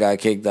sure I got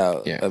kicked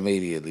out Yeah.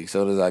 immediately. As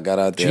soon as I got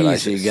out there, like,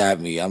 she got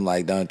me. I'm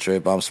like, don't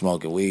trip, I'm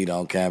smoking weed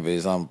on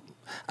campus.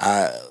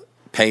 I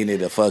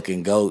painted a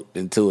fucking goat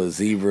into a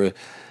zebra.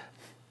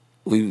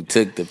 We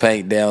took the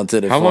paint down to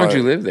the How long did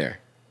you live there?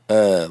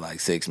 Like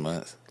 6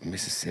 months.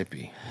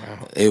 Mississippi.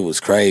 Wow. It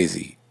was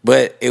crazy.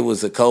 But it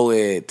was a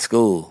co-ed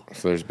school.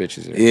 So there's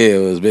bitches there. Yeah,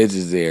 it was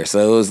bitches there.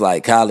 So it was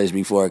like college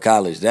before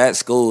college. That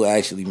school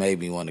actually made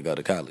me want to go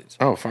to college.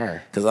 Oh,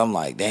 fire. Because I'm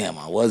like, damn,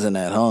 I wasn't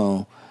at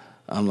home.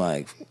 I'm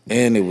like,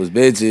 and it was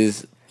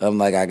bitches. I'm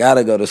like, I got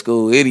to go to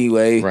school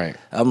anyway. Right.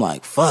 I'm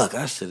like, fuck,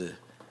 I should have.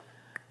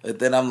 But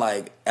then I'm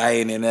like, I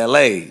ain't in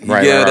L.A. You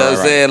Right, get what I'm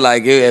right. saying?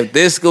 Like, if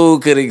this school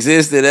could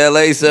exist in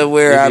L.A.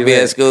 somewhere, I'd be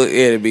at school.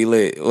 It'd be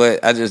lit.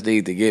 What? I just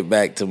need to get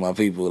back to my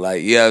people.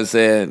 Like, you know what I'm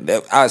saying?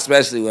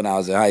 Especially when I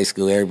was in high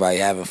school, everybody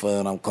having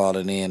fun. I'm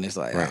calling in. It's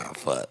like,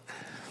 fuck.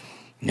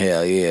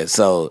 Hell yeah.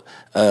 So,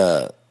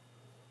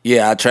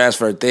 I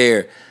transferred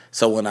there.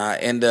 So when I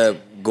end up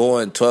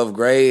going 12th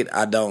grade,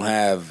 I don't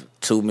have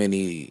too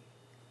many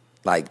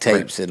like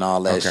tapes and all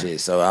that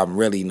shit. So I'm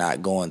really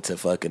not going to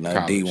fucking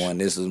D1.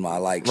 This is my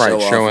like show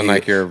off showing year.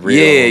 like your real.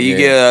 Yeah, you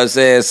get what I'm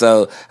saying?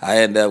 So I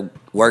end up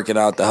working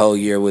out the whole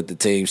year with the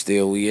team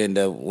still. We end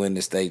up winning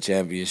the state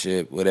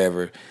championship,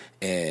 whatever.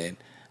 And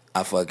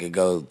I fucking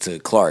go to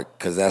Clark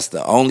because that's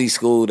the only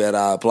school that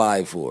I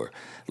applied for.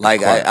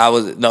 Like I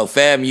was,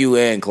 FAMU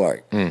and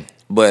Clark.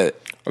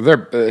 But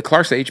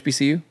Clark's the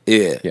HBCU?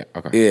 Yeah. Yeah,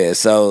 okay. Yeah,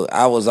 so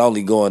I was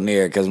only going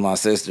there because my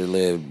sister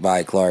lived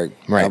by Clark.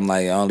 Right. I'm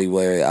like, the only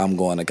way I'm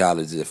going to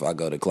college is if I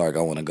go to Clark.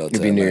 I want to go to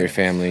You'd be Atlanta. near your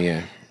family,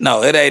 yeah.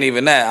 No, it ain't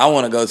even that. I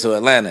want to go to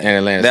Atlanta. And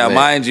Atlanta's now, lit.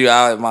 mind you,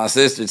 my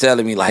sister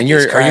telling me like, And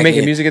it's are you making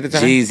cracking. music at the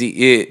time? Jeezy,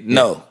 yeah,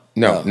 no.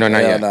 No, not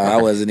hell yet. No, Okay. I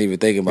wasn't even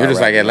thinking about. You're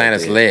just like rapping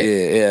Atlanta's that. lit.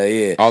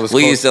 Yeah. All the we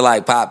schools- used to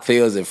like pop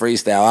pills and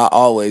freestyle. I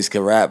always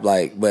could rap,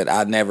 like, but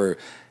I never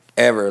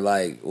ever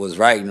like was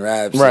writing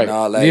raps Right. and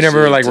all that. You never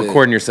were shit like too.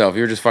 recording yourself.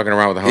 You were just fucking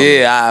around with the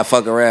homies. Yeah, I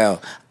fuck around.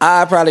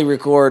 I probably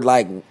record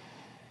like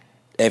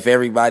if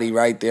everybody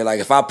right there, like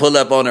if I pull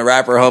up on a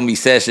rapper homie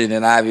session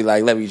and I'd be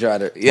like, let me try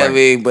to, you know what I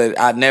mean? But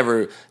I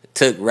never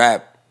took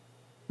rap.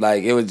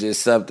 Like it was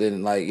just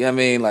something like, you know what I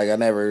mean? Like I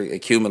never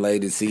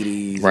accumulated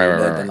CDs or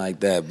nothing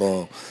like that.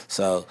 Boom.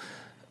 So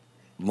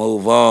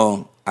move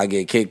on. I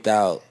get kicked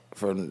out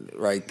from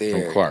right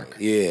there. From Clark.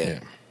 Yeah.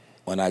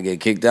 When I get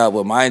kicked out,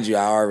 but mind you,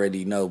 I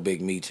already know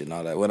Big Meech and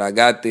all that. When I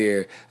got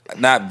there,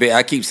 not big.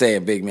 I keep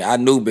saying Big Meech. I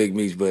knew Big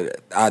Meech, but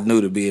I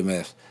knew the BMFs.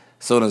 As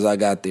soon as I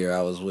got there,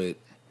 I was with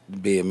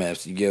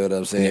BMFs. You get what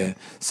I'm saying? Yeah.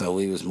 So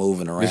we was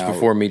moving around. This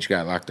before Meech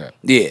got locked up.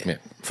 Yeah,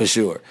 for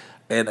sure.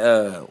 And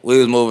we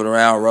was moving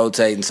around,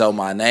 rotating. So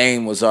my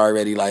name was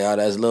already like, oh,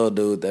 that's little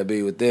dude that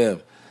be with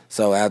them.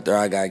 So after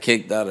I got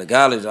kicked out of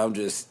college, I'm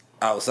just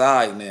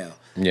outside now.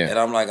 Yeah. And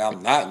I'm like,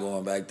 I'm not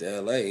going back to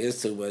L.A.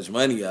 It's too much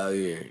money out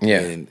here.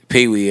 Yeah. And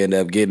Pee-wee ended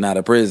up getting out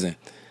of prison.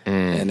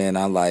 And then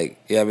I'm like,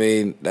 I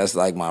mean, that's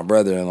like my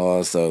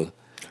brother-in-law. So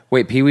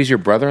Wait, Pee-wee's your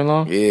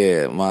brother-in-law?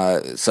 yeah,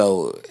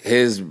 so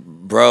his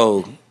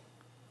brother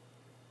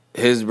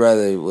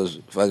was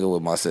fucking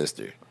with my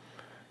sister.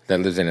 That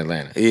lives in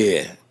Atlanta.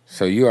 Yeah.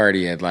 So you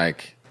already had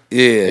like...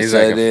 Yeah. He's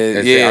So like then,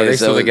 are they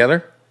still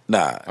together?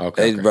 Nah.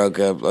 Okay, They broke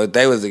up. Like,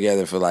 they was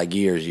together for like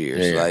years.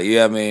 Yeah. Like, you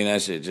know what I mean?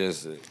 That shit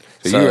just...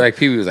 So you like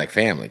Pee-wee was like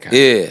family kind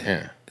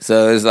Yeah.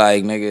 So it's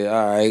like, nigga,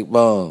 all right,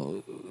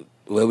 boom.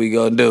 What we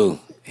gonna do?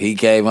 He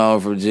came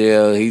home from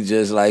jail. He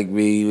just like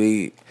me.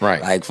 We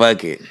like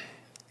fuck it.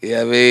 You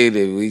know what I mean?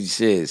 And we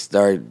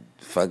start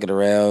fucking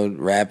around,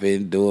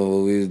 rapping, doing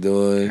what we was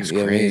doing. That's you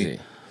know crazy. What I mean?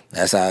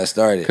 That's how it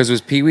started. Because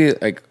was Pee-wee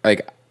like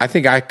I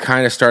think I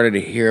kind of started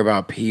to hear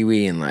about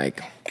Pee-wee in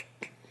like...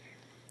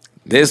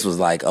 This was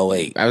like 08.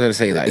 I was gonna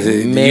say like You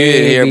didn't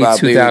maybe hear about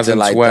Pee-wee till,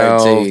 like,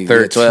 2012,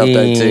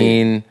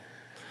 13.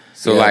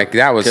 So Yeah. like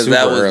that was super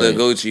that was early. the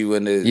Gucci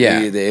when the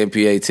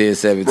MPA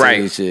 1017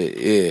 Right. shit.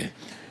 Yeah.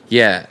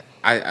 Yeah,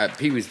 I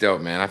Pee-wee's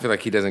dope, man. I feel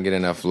like he doesn't get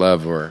enough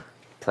love or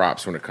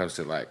props when it comes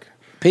to like...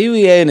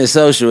 Pee-wee ain't as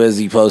social as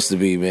he supposed to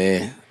be,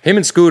 man. Him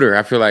and Scooter,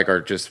 I feel like are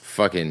just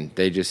fucking...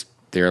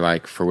 They're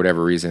like, for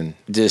whatever reason...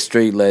 Just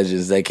street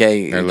legends. They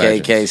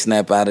can't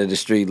snap out of the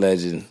street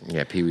legend.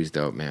 Yeah, Pee-wee's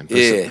dope, man.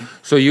 Yeah.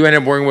 So you end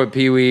up working with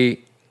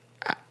Pee-wee.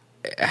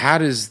 How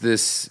does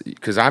this...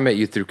 Because I met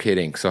you through Kid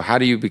Ink. So how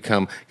do you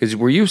become... Because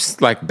were you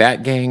like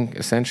Bat Gang,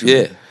 essentially?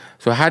 Yeah.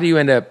 So how do you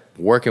end up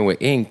working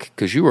with Ink?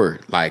 Because you were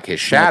like his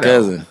shadow. My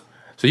cousin.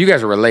 So you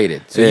guys are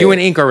related. So Yeah. you and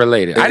Ink are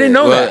related. I didn't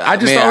know that. I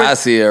just I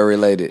see her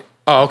related.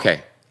 Oh,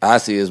 okay. I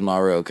see as my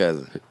real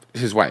cousin.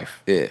 His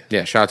wife. Yeah.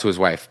 Yeah, shout out to his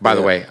wife. By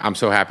the Yeah. way, I'm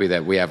so happy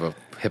that we have a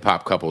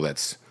hip-hop couple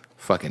that's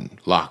fucking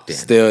locked in.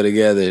 Still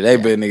together.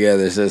 They've been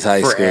together since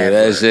high school. Forever.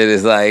 That shit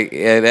is like,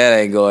 yeah, that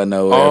ain't going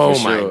nowhere. Oh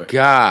for my sure.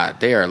 God,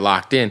 they are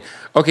locked in.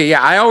 Okay,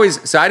 yeah,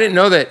 I didn't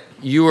know that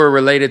you were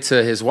related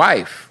to his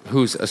wife,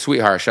 who's a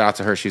sweetheart. Shout out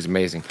to her, she's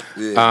amazing.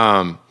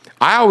 Yeah.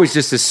 I always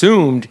just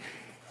assumed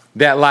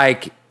that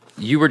like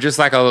you were just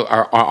like a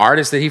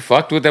artist that he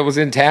fucked with that was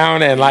in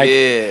town, and like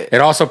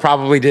it also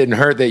probably didn't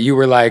hurt that you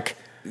were like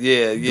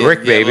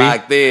Bricc Baby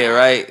locked in,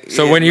 right?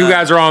 So when you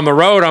guys are on the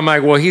road, I'm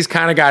like, well, he's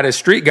kind of got his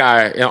street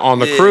guy on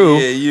the crew.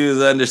 Yeah, you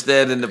was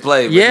understanding the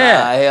play. But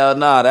Yeah. hell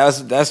no,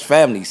 that's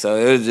family. So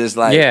it was just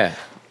like,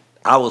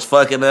 I was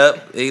fucking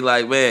up. He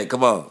like, man,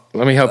 come on,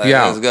 let me help you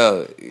out. Let's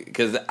go,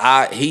 because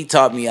he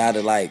taught me how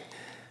to like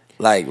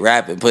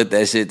rap and put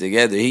that shit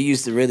together. He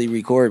used to really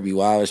record me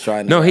while I was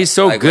trying to. No, he's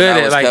so like, good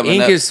at like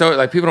Ink up. is so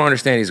like people don't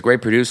understand. He's a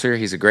great producer.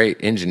 He's a great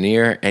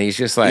engineer, and he's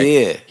just like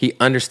he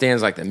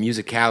understands like the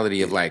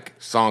musicality of like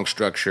song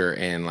structure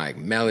and like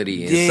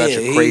melody in such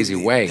a crazy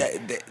way.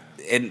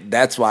 And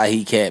that's why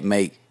he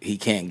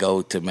can't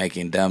go to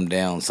making dumbed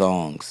down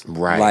songs.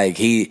 Right. Like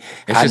It's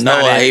I just know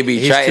not how in- he be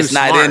he's trying. too It's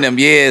not smart. in him.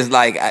 Yeah, it's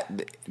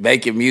like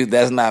making music.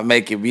 That's not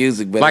making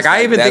music. But Like it's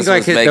I even that's think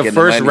like what's making the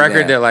first money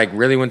record now. that like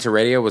really went to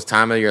radio was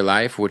 "Time of Your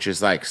Life," which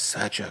is like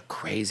such a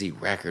crazy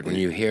record. When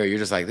you hear it, you're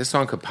just like, this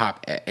song could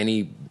pop at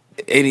any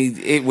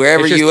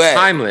wherever It's just you at.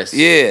 timeless.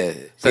 Yeah.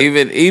 So-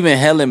 even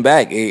Hell and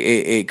Back,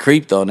 it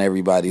creeped on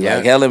everybody. Yeah.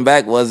 Like Hell and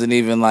Back wasn't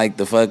even like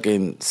the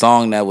fucking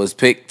song that was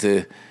picked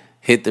to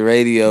hit the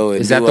radio.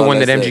 And Is that do the all one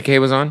that stuff.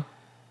 MGK was on?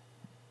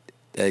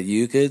 That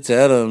you could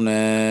tell them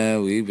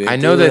now. We've been I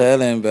know through that.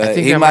 Hell and Back. I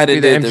think He that might be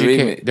have did the MGK.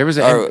 remix. There was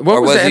a or, what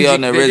or was, was the he MGK?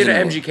 on the They did original?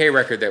 an MGK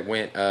record that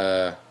went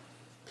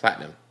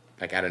platinum,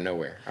 like out of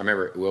nowhere. I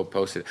remember Will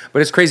posted it,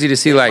 but it's crazy to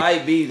see like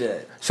Might be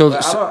that. So-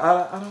 But so-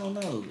 I don't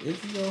know. Is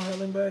he on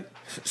Hell and Back?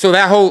 So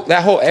that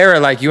whole era,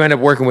 like you end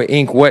up working with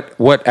Ink. What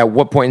at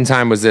what point in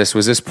time was this?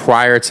 Was this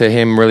prior to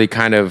him really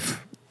kind of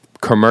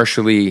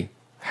commercially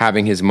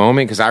having his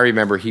moment? Because I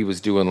remember he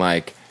was doing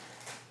like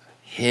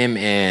him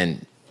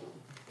and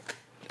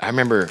I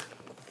remember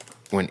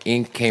when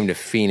Ink came to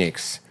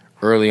Phoenix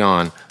early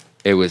on,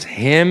 it was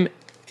him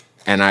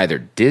and either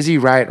Dizzy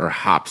Wright or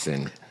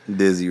Hobson.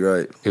 Dizzy,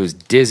 right? It was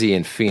Dizzy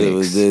in Phoenix. It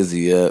was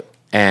Dizzy, yeah.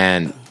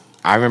 And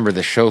I remember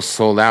the show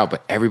sold out,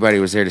 but everybody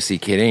was there to see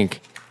Kid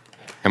Ink.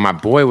 And my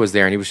boy was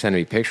there, and he was sending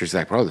me pictures. He's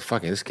like, bro, the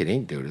fucking this Kid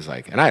Ink dude is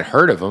like, and I'd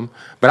heard of him,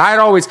 but I'd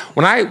always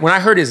when I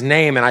heard his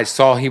name and I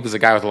saw he was a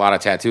guy with a lot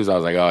of tattoos, I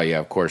was like, oh yeah,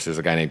 of course, there's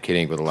a guy named Kid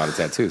Ink with a lot of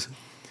tattoos.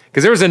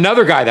 Because there was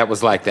another guy that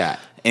was like that.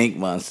 Ink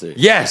Monster.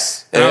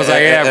 Yes, and I was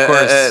like, yeah, of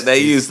course. They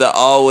used to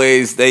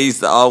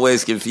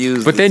always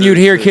confuse. But the then two. you'd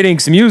hear Kid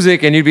Ink's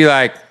music, and you'd be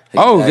like,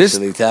 oh, He's this.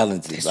 actually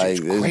talented. this Like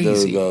dude's this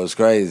crazy. dude goes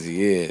crazy.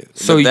 Yeah.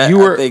 So But that, you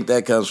were- I think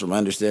that comes from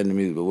understanding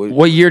music. But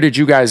What year did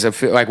you guys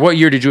like? What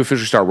year did you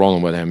officially start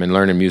rolling with him and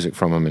learning music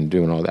from him and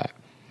doing all that?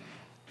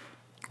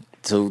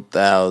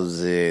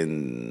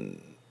 2000.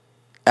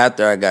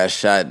 After I got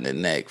shot in the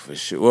neck, for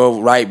sure.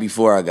 Well, right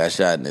before I got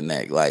shot in the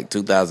neck, like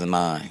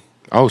 2009.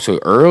 Oh, so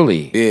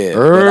early. Yeah,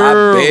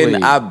 early.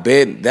 but I've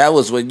been. That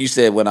was when you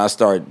said when I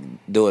started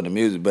doing the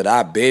music. But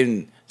I've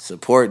been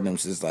supporting him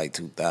since like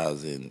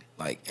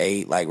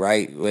 2008. Like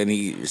right when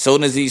as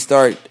soon as he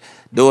started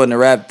doing the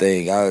rap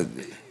thing,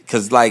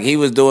 because like he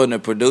was doing the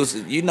producer.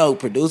 You know,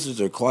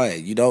 producers are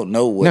quiet. You don't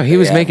know what. No, he they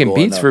was have making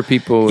going beats on. for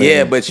people.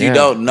 Yeah, and- but you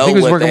don't know I think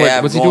he was what working they with.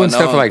 have Was he doing going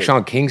stuff on, for like but-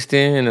 Sean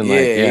Kingston and like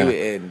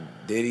and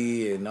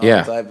Diddy and all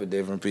Yeah. type of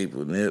different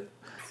people. Yep.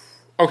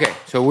 Okay,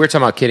 so we're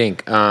talking about Kid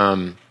Ink.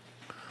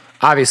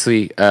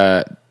 Obviously,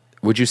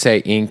 would you say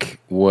Ink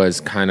was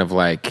kind of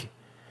like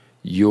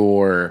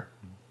your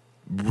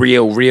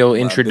real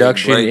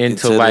introduction Big break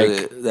into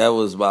like? that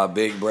was my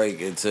big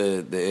break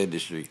into the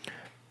industry.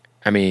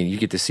 I mean, you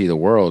get to see the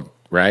world,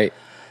 right?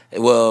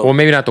 Well, Well,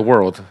 maybe not the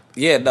world.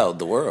 yeah, no,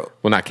 the world.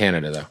 Well, not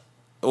Canada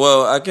though.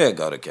 Well, I can't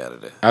go to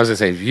Canada. I was gonna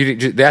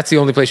say that's the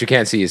only place you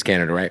can't see is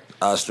Canada, right?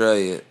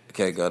 Australia,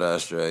 can't go to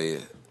Australia.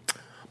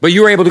 But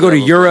you were able to go to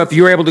Europe.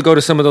 You were able to go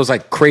to some of those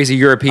like crazy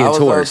European I was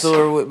tours. on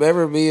tour with,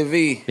 remember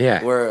B&V?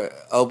 Yeah. We're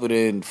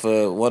opening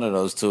for one of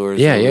those tours.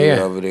 Yeah, when yeah, we were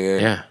yeah. over there.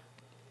 Yeah.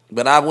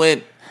 But I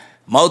went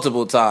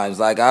multiple times.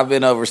 Like I've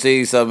been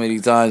overseas so many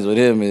times with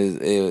him.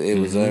 It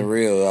was Mm-hmm.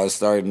 unreal. I was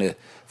starting to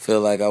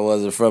feel like I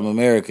wasn't from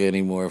America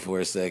anymore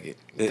for a second.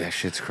 That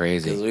shit's Because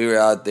crazy. we were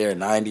out there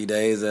 90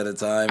 days at a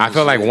time. I and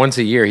felt like shit. once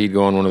a year he'd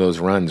go on one of those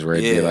runs where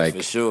it'd Yeah, be like.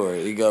 for sure.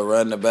 He go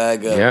run the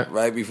bag up Yeah.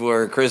 right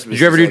before Christmas.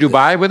 Did you ever or do something.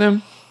 Dubai with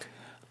him?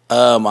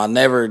 I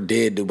never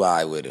did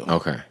Dubai with him.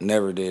 Okay.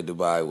 Never did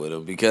Dubai with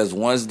him because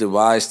once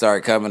Dubai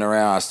started coming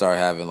around, I started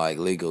having like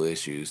legal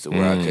issues to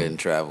where I couldn't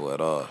travel at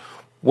all.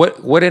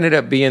 What ended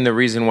up being the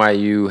reason why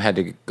you had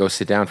to go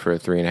sit down for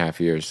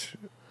 3.5 years?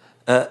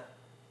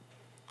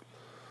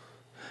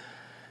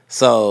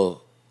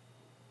 So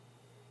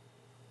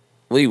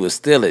we was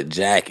still at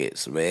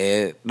Jackets,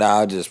 man.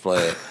 Nah, I'm just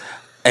playing.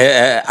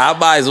 I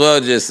might as well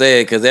just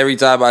say it because every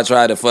time I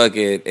try to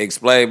fucking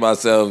explain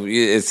myself,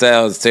 it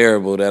sounds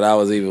terrible that I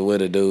was even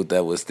with a dude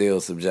that was still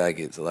some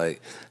jackets.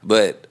 Like,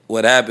 but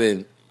what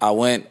happened? I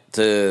went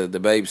to the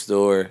Bape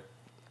store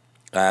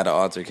I had an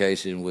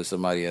altercation with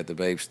somebody at the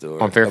vape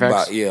store. On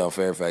Fairfax? On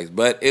Fairfax.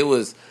 But it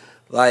was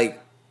like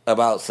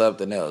about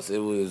something else. It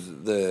was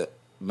the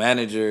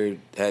manager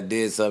had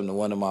did something to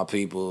one of my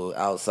people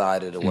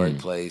outside of the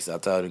workplace. I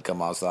told him to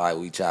come outside.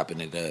 We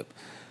chopping it up.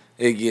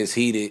 It gets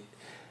heated.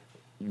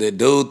 The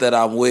dude that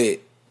I'm with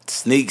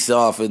sneaks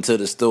off into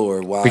the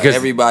store while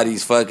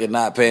everybody's fucking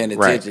not paying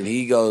attention. Right.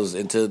 He goes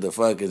into the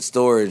fucking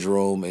storage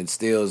room and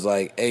steals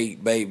like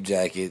 8 vape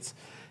jackets.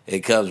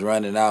 It comes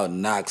running out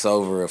and knocks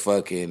over a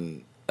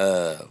fucking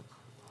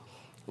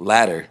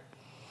ladder.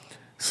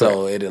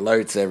 So it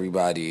alerts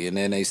everybody. And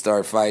then they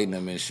start fighting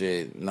him and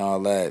shit and all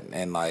that.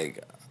 And,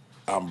 like,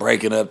 I'm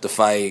breaking up the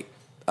fight.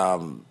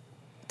 I'm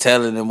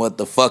telling him, what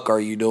the fuck are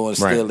you doing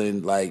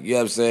stealing? Like, you know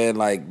what I'm saying?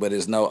 Like, but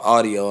there's no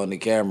audio on the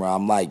camera.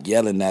 I'm, like,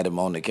 yelling at him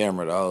on the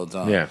camera the whole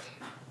time. Yeah.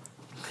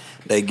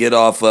 They get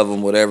off of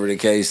him, whatever the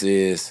case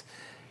is.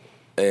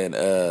 And,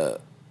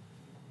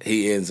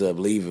 he ends up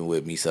leaving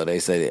with me, so they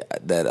say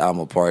that I'm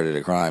a part of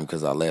the crime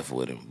because I left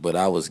with him. But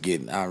I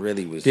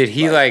really was. Did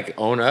he like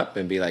own up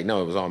and be like,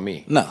 no, it was on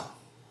me? No.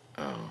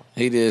 Oh.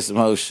 He did some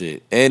whole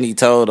shit. And he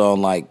told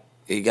on like,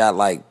 he got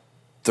like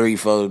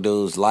 3-4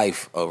 dudes'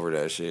 life over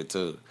that shit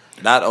too.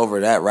 Not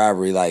over that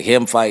robbery, like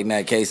him fighting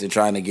that case and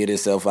trying to get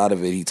himself out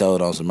of it, he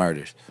told on some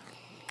murders.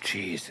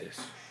 Jesus.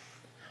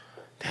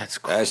 That's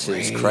crazy.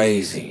 That shit's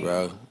crazy,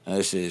 bro.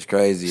 That shit's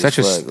crazy such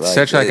as fuck.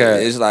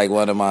 It's like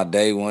one of my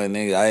day one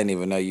niggas. I didn't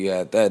even know you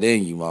had that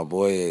in you, my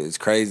boy. It's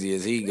crazy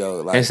as he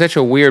go. Like, it's such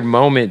a weird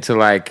moment to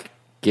like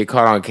get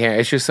caught on camera.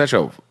 It's just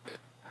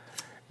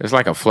it's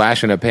like a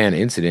flash in a pan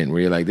incident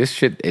where you're like, this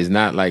shit is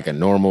not like a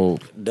normal.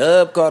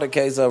 Dub caught a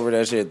case over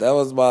that shit. That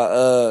was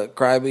my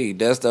Crybe,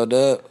 Desto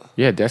Dub.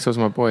 Yeah, Desto's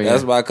my boy.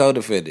 That's my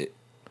co-defendant.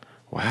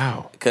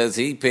 Wow. Because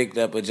he picked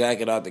up a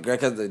jacket off the ground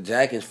because the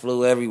jackets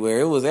flew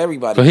everywhere. It was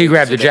everybody. So he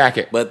grabbed the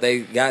jacket. But they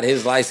got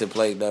his license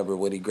plate number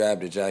when he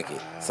grabbed the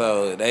jacket.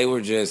 So they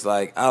were just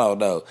like, I don't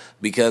know,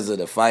 because of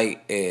the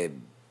fight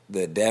and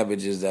the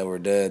damages that were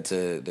done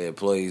to the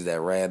employees that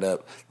ran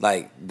up.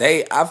 Like,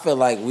 I feel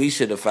like we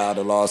should have filed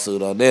a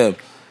lawsuit on them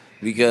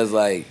because,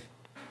 like.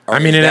 I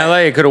mean, in LA,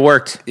 it could have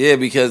worked. Yeah,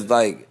 because,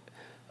 like,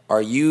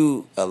 are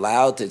you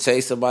allowed to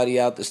chase somebody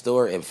out the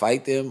store and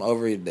fight them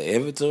over the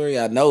inventory?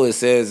 I know it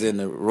says in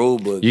the rule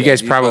book. You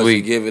guys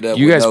probably give it up.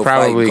 You guys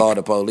probably call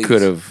the police.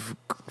 Could have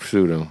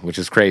sued them, which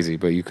is crazy,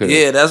 but you could.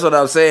 Yeah, that's what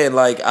I'm saying.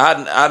 Like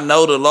I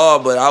know the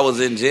law, but I was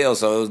in jail,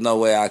 so there was no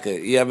way I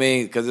could. You know what I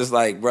mean? Because it's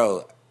like,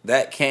 bro,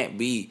 that can't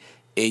be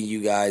in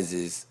you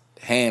guys'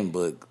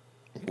 handbook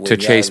to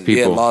chase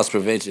people. Yeah, loss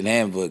prevention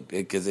handbook,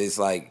 because it's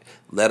like,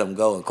 let them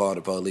go and call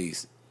the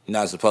police. You're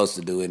not supposed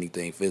to do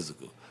anything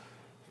physical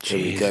to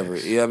recover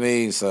it. You know what I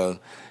mean? So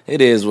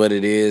it is what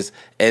it is.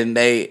 And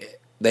they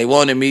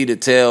wanted me to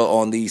tell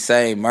on these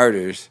same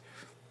murders.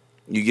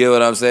 You get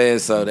what I'm saying?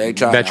 So they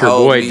trying that to your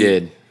hold boy me.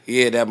 Did.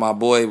 Yeah, that my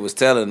boy was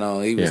telling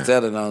on. He was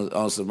telling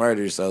on some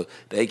murders. So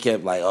they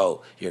kept like,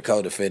 oh, your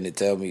co-defendant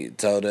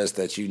told us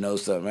that you know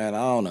something. Man, I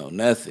don't know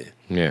nothing.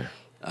 Yeah.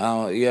 You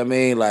know what I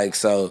mean? Like,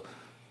 so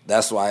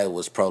that's why it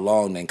was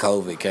prolonged, and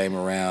COVID came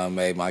around,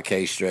 made my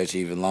case stretch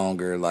even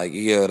longer. Like,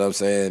 you know what I'm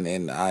saying?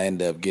 And I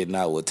ended up getting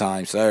out with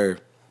time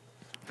served.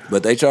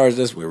 But they charged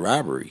us with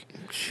robbery.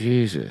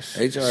 Jesus.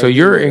 So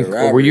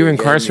were you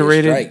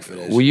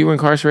incarcerated? Were you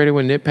incarcerated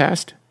when Nip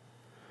passed?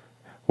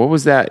 What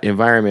was that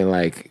environment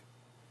like?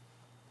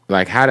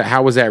 Like,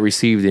 how was that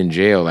received in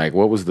jail? Like,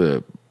 what was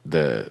the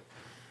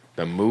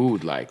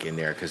mood like in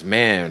there? Because,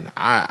 man,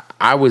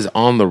 I was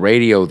on the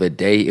radio the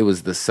day, it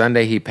was the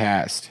Sunday he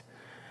passed.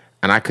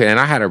 And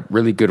I had a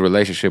really good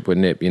relationship with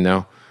Nip, you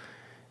know?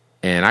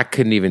 And I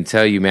couldn't even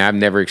tell you, man, I've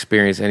never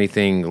experienced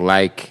anything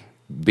like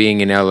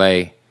being in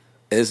LA.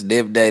 It's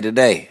Nip Day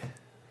today.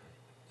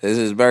 It's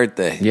his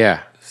birthday.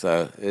 Yeah.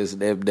 So it's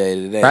Nip Day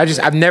today. But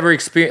I've never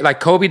experienced, like,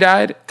 Kobe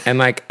died, and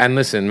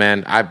listen,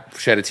 man, I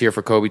shed a tear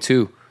for Kobe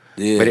too.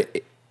 Yeah.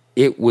 But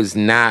it was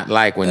not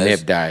like when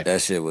Nip died.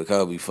 That shit with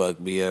Kobe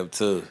fucked me up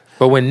too.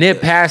 But when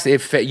Nip passed,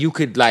 you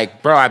could,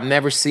 like, bro, I've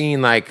never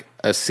seen, like,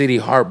 a city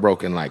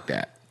heartbroken like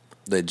that.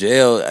 The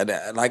jail,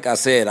 like I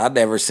said, I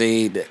never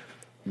seen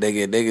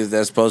niggas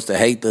that's supposed to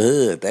hate the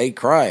hood. They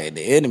crying.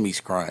 The enemy's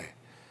crying.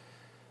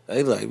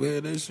 They like,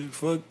 man, that shit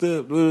fucked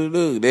up.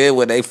 Then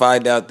when they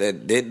find out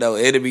that didn't no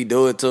enemy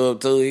do it to him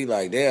too, he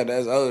like, damn,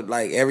 that's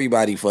like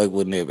everybody fuck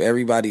with Nip.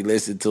 Everybody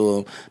listen to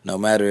him, no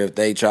matter if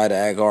they try to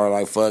act hard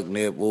like fuck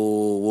Nip,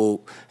 woo,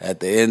 woo.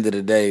 At the end of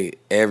the day,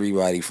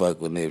 everybody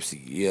fuck with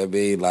Nipsey. You know what I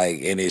mean?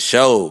 Like, and it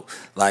showed,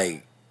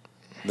 like,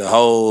 the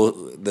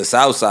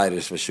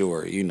Southsiders for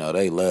sure, you know,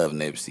 they love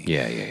Nipsey.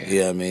 Yeah. You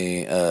know what I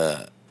mean?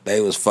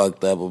 They was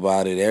fucked up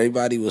about it.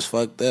 Everybody was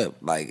fucked up.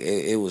 Like,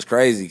 it was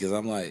crazy because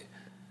I'm like,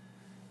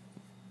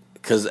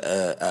 because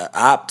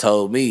Op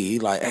told me, he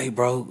like, hey,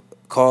 bro,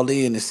 call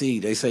in to see.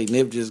 They say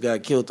Nip just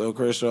got killed on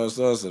Crenshaw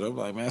Sauce. I'm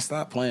like, man,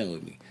 stop playing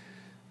with me.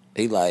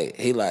 He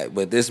like,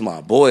 but this is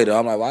my boy though.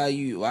 I'm like, why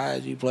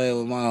is you playing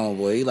with my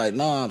homeboy? He like,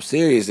 no, I'm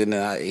serious. And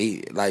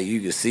then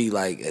you could see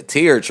like a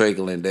tear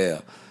trickling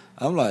down.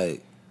 I'm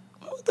like,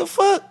 what the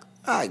fuck?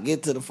 I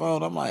get to the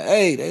phone. I'm like,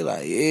 hey. They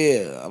like,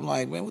 yeah. I'm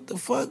like, man, what the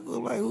fuck?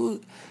 I'm like,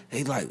 who?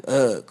 They like,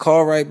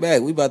 call right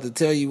back. We about to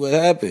tell you what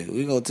happened.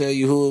 We gonna tell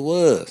you who it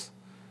was.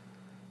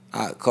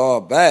 I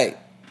call back,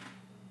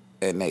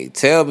 and they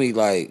tell me,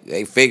 like,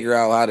 they figure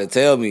out how to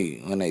tell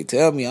me. When they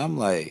tell me, I'm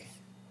like,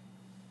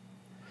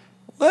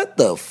 what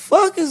the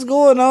fuck is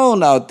going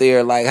on out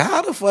there? Like,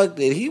 how the fuck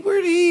where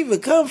did he even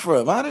come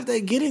from? How did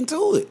they get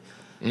into it?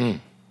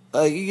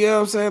 Like, you get what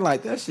I'm saying?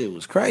 Like, that shit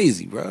was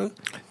crazy, bro.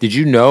 Did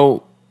you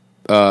know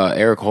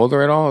Eric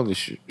Holder at all?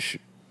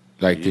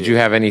 Did you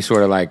have any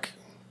sort of like...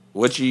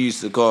 What you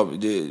used to call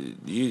me?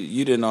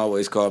 You didn't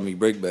always call me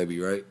Bricc Baby,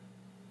 right?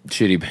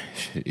 Shitty,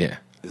 yeah.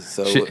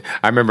 So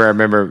I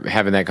remember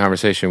having that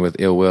conversation with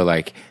Ill Will.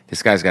 Like,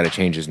 this guy's got to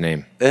change his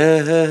name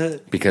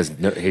because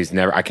he's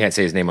never. I can't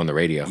say his name on the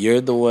radio.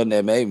 You're the one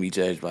that made me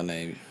change my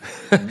name.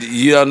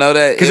 You don't know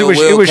that? Because it was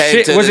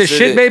shit. Was it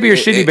Shit Baby or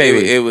Shitty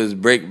Baby? It was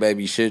Bricc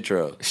Baby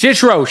Shitro.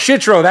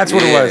 Shitro. That's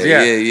what it was.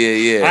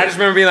 Yeah. I just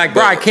remember being like,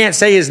 bro, I can't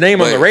say his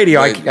name on the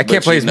radio. I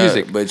can't play his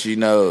music. But you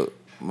know,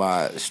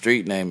 my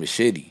street name is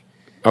Shitty.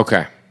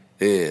 Okay.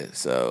 Yeah.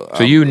 So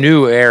you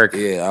knew Eric.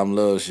 Yeah, I'm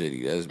Lil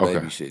Shitty. That's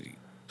Baby Shitty.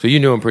 So you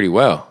knew him pretty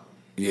well.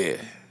 Yeah.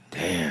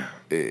 Damn.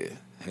 Yeah.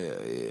 Hell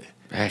yeah.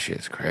 That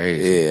shit's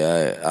crazy.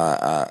 Yeah,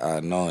 I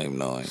know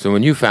him. So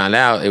when you found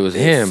out it was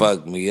him, it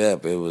fucked me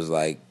up. It was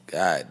like,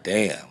 God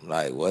damn,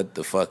 like what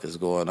the fuck is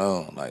going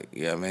on? Like,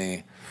 you know what I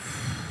mean?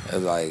 It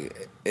was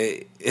like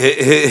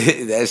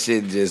that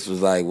shit just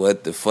was like,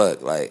 what the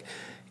fuck? Like,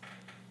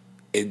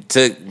 it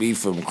took me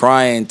from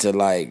crying to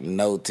like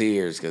no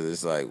tears because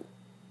it's like,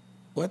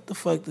 what the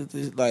fuck did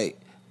this like?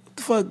 What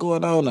the fuck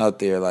going on out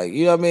there? Like,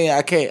 you know what I mean?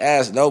 I can't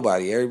ask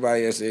nobody.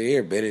 Everybody else in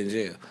here been in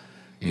jail.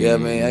 You know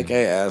what I mean? I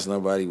can't ask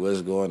nobody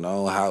what's going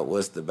on,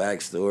 what's the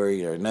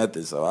backstory or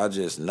nothing. So I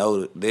just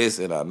know this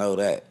and I know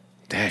that.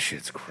 That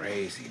shit's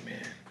crazy,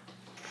 man.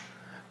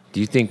 Do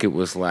you think it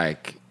was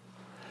like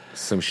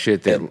some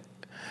shit that...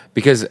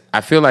 Because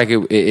I feel like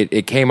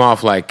it came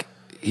off like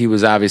he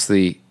was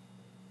obviously...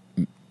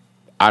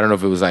 I don't know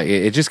if it was like...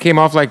 It just came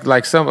off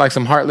like some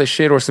heartless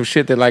shit or some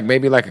shit that like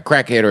maybe like a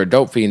crackhead or a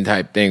dope fiend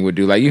type thing would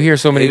do. Like, you hear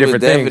so many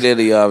different things. He was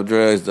definitely off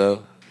drugs,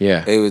 though.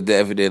 Yeah. He was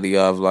definitely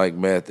off like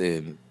meth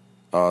and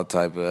all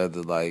type of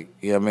other, like,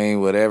 you know what I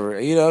mean?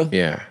 Whatever, you know?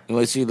 Yeah.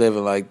 Once you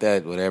living like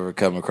that, whatever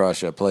come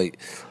across your plate.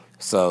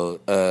 So,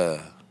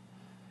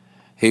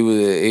 he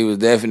was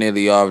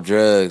definitely off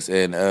drugs,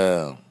 and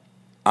I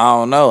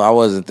don't know. I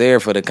wasn't there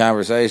for the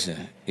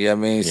conversation. You know what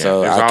I mean? Yeah,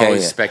 so there's I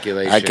always can't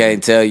speculation. I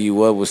can't tell you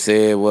what was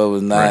said, what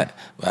was not. Right.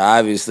 But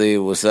obviously, it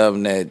was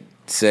something that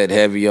sat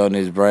heavy on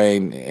his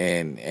brain,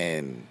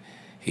 and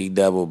he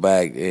doubled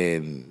back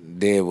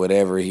and did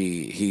whatever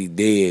he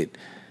did.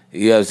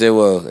 You know what I'm saying?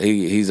 Well,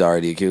 he's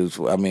already accused.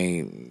 I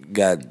mean,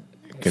 got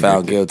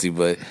found guilty,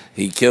 but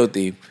he killed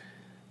him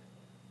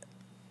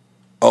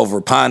over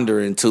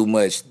pondering too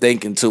much,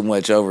 thinking too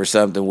much over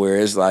something where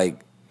it's like,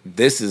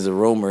 this is a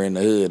rumor in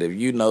the hood. If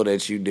you know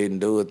that you didn't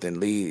do it,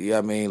 then leave. You know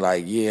what I mean?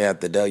 Like, you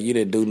have to you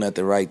didn't do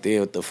nothing right there.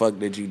 What the fuck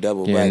did you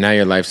double back? Yeah, now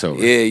your life's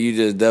over. Yeah, you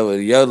just double.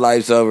 Your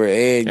life's over,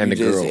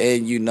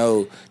 and you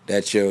know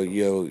that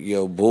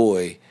your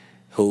boy,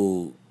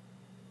 who,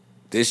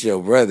 this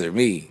your brother,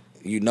 me.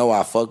 You know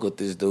I fuck with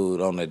this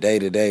dude on a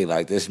day-to-day.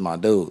 Like, this is my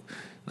dude.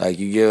 Like,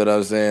 you get what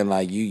I'm saying?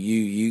 Like,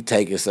 you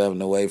taking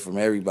something away from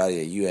everybody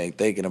that you ain't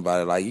thinking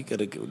about it. Like, you could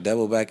have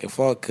double back and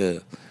fought,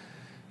 cuz.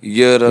 You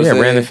get what I'm saying?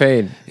 Yeah, ran the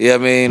fade. Yeah, I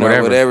mean,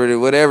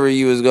 whatever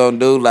you was gonna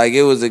do. Like,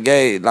 it was a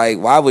game. Like,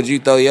 why would you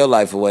throw your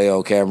life away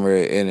on camera?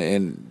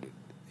 And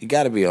you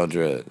got to be on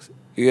drugs.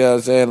 You know what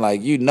I'm saying?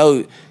 Like, you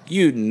know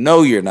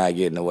you're not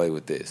getting away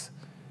with this.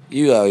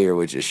 You out here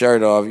with your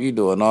shirt off. You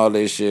doing all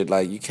this shit.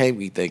 Like, you can't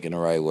be thinking the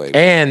right way.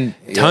 And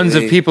tons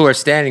of people are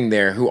standing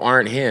there who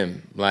aren't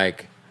him.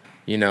 Like,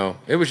 you know,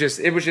 it was just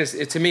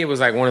to me, it was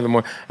like one of the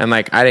more, and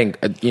like, I didn't,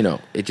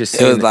 it just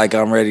seemed, it was like,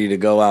 I'm ready to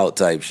go out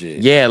type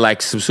shit. Yeah,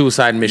 like some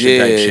suicide mission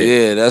type shit.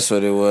 Yeah, that's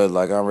what it was.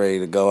 Like, I'm ready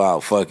to go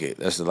out. Fuck it.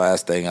 That's the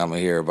last thing I'm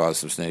gonna hear about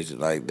some snitches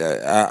like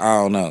that.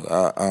 I don't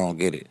know. I don't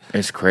get it.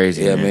 It's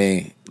crazy. Yeah, I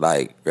mean,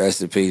 like,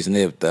 rest in peace,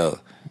 Nip, though.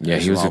 Yeah,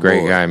 he was a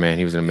great guy, man.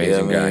 He was an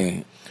amazing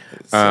guy.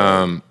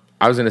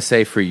 I was gonna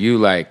say for you,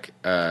 like,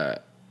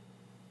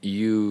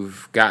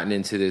 you've gotten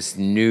into this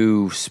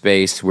new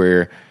space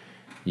where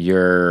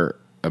you're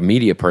a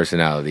media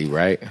personality,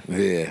 right?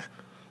 Yeah.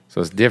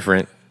 So it's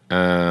different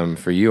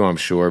for you, I'm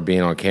sure,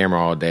 being on camera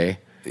all day.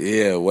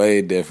 Yeah,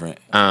 way different.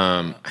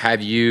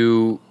 Have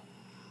you,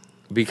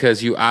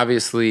 because you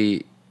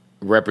obviously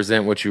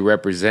represent what you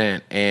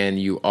represent, and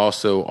you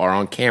also are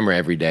on camera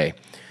every day.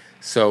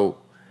 So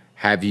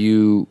have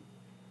you,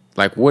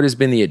 like, what has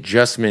been the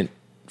adjustment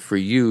for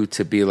you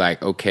to be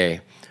like,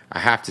 okay, I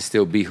have to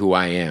still be who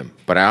I am,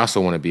 but I also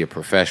want to be a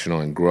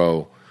professional and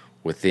grow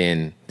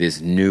within this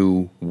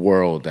new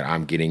world that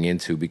I'm getting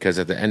into? Because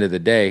at the end of the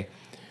day,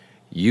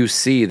 you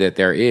see that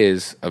there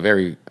is a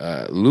very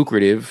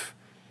lucrative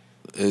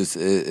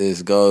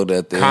It's gold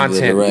at the end of the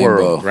content rainbow.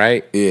 world,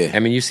 right? Yeah. I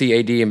mean, you see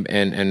AD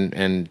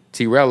and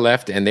T-Rell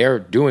left, and they're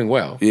doing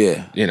well.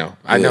 Yeah. You know,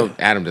 I know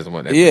Adam doesn't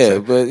want that. Yeah,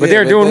 but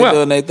they're doing well.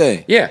 Doing their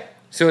thing. Yeah.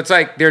 So it's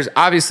like there's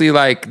obviously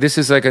like this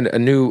is like a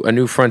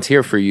new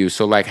frontier for you.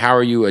 So like, how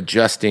are you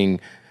adjusting,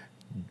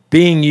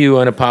 being you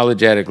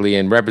unapologetically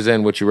and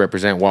representing what you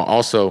represent while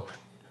also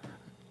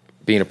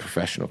being a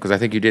professional? Because I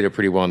think you did it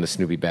pretty well in the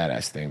Snoopy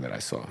Badass thing that I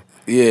saw.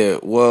 Yeah,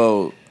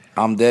 well,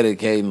 I'm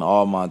dedicating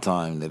all my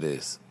time to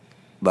this.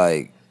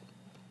 Like,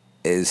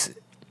 it's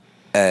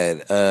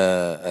at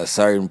a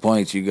certain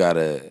point you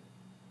gotta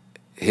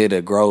hit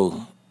a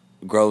growth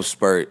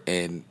spurt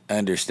and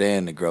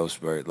understand the growth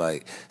spurt.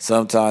 Like,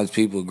 sometimes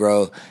people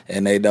grow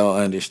and they don't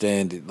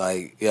understand it.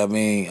 Like, you know what I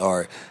mean?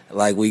 Or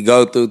like we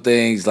go through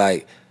things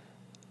like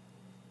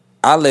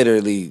I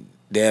literally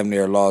damn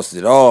near lost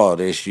it all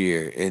this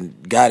year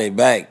and got it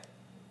back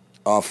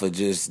off of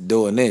just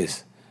doing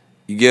this.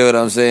 You get what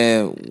I'm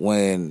saying?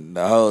 When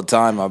the whole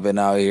time I've been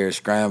out here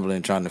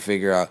scrambling, trying to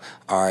figure out,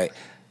 all right,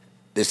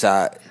 this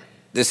how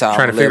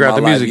Trying to figure out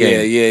the music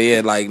game.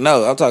 Yeah. Like,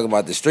 no, I'm talking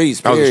about the streets.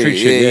 Period. Oh, the street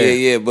shit.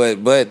 Yeah.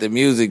 But the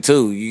music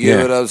too. You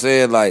get what I'm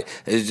saying? Like,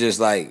 it's just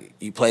like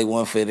you play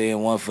 1 foot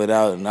in, 1 foot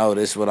out, and oh,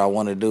 this is what I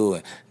want to do,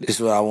 and this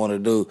is what I want to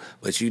do.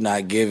 But you're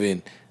not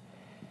giving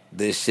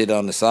this shit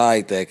on the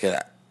side that could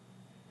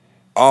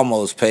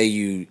almost pay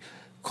you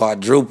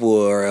quadruple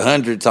or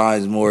 100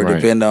 times more, right,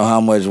 depending on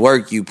how much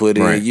work you put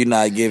in. Right. You're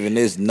not giving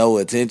this no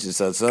attention.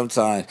 So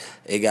sometimes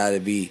it got to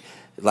be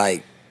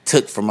like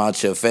took from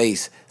out your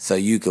face so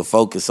you can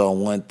focus on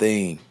one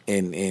thing.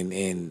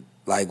 And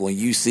like when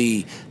you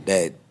see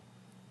that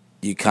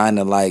you kind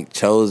of like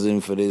chosen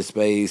for this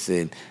space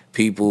and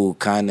people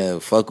kind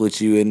of fuck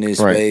with you in this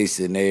right, space,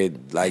 and they're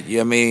like, you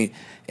know what I mean?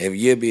 If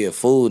you'd be a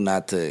fool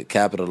not to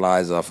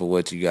capitalize off of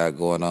what you got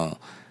going on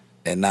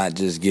and not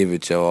just give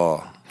it your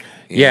all.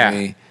 You know what I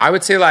mean? I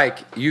would say like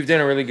you've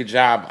done a really good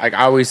job. Like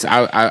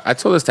I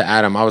told this to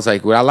Adam. I was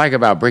like, what I like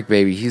about Bricc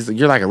Baby,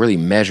 you're like a really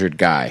measured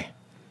guy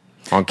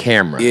on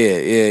camera.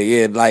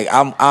 Yeah. Like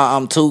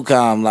I'm too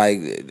calm.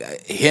 Like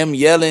him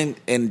yelling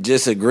and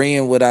just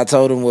agreeing what I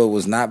told him what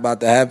was not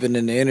about to happen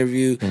in the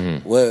interview.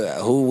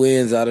 Mm-hmm. Who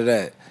wins out of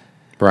that?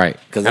 Right.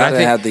 Because I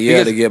didn't have to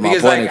yell to get my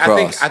point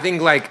across. I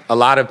think like a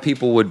lot of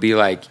people would be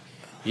like,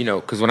 you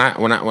know, because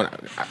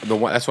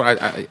that's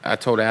what I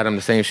told Adam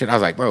the same shit. I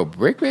was like, bro,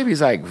 Bricc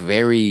Baby's like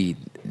very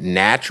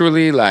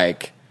naturally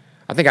like.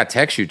 I think I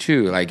text you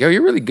too, like, yo,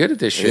 you're really good at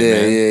this shit,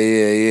 man.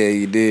 Yeah,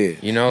 you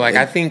did. You know, like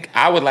I think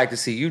I would like to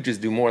see you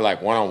just do more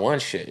like one-on-one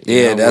shit.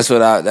 Yeah, that's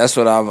why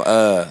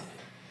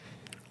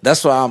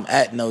I'm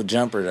at No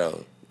Jumper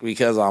though,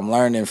 because I'm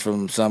learning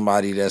from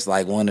somebody that's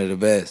like one of the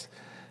best.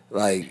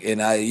 Like,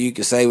 and you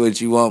can say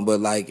what you want, but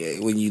like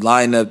when you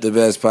line up the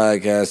best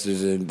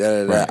podcasters and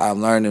right,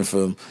 I'm learning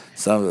from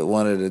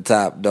one of the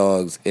top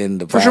dogs in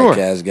the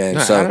podcast game.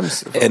 No, so,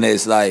 and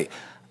it's like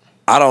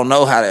I don't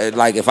know how to,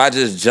 like, if I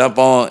just jump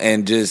on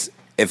and if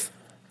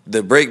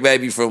the Bricc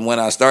Baby from when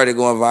I started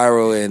going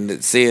viral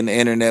and seeing the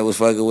internet was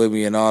fucking with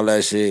me and all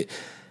that shit,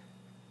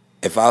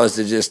 if I was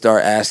to just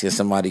start asking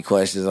somebody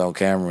questions on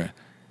camera,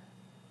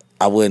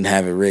 I wouldn't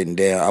have it written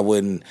down.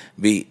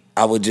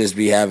 I would just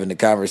be having the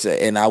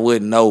conversation, and I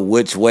wouldn't know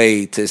which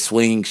way to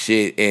swing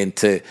shit and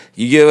to,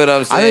 you get what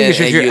I'm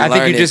saying? I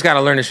think you just got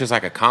to learn it's just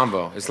like a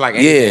combo. It's like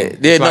anything.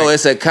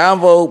 It's a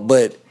combo,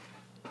 but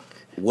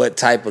what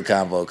type of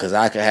combo? Because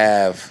I could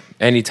have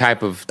any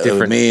type of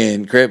different me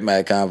and Crip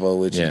Mac combo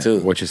with you too,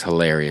 which is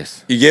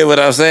hilarious. You get what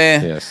I'm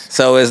saying? Yes.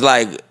 So it's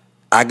like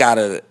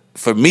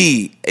for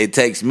me, it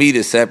takes me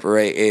to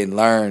separate and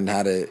learn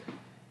how to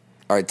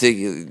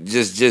articulate,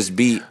 just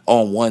be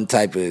on one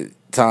type of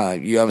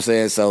time. You know what I'm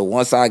saying? So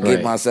once I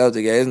get myself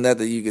together, there's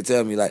nothing you can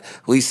tell me. Like,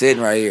 we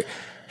sitting right here.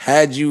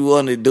 Had you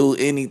want to do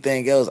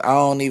anything else, I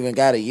don't even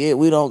got to yell.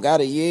 We don't got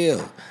to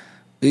yell.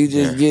 We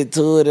just get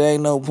to it. There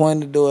ain't no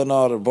point of doing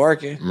all the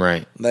barking.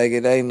 Right. Like,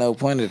 it ain't no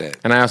point of that.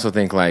 And I also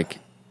think, like,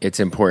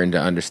 it's important to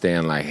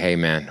understand, like, hey,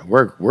 man,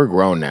 we're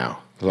grown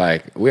now.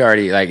 Like, we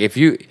already, like, if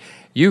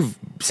you've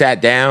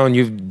sat down,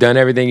 you've done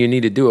everything you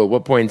need to do, at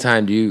what point in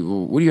time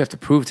what do you have to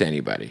prove to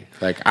anybody?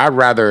 Like, I'd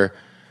rather,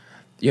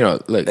 you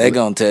know, look. They're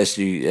going to test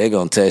you. They're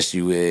going to test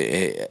you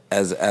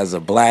as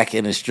a black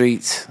in the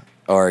streets,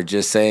 or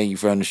just saying you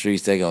from the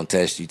streets. They're going to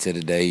test you to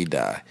the day you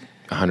die.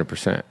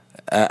 100%.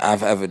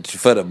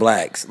 For the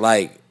blacks,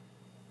 like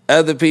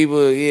other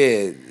people,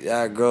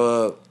 I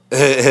grow up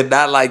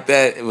not like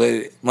that,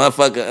 but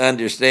motherfucker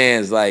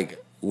understands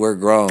like we're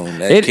grown.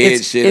 That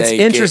kid shit. It's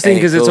interesting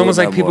because it's almost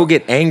like no people more.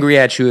 get angry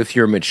at you if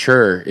you're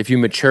mature. If you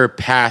mature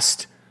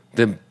past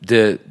the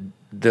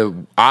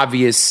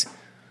obvious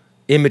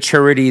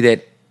immaturity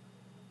that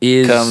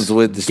comes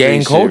with the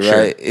gang street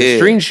culture.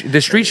 Shit, right?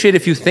 The street shit,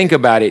 if you think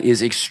about it,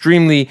 is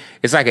extremely,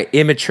 it's like an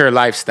immature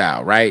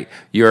lifestyle, right?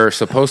 You're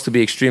supposed to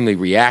be extremely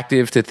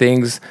reactive to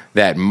things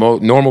that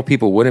normal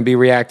people wouldn't be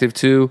reactive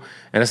to.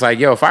 And it's like,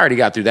 yo, if I already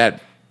got through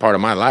that part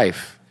of my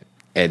life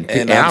and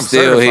I'm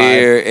still certified,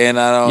 here and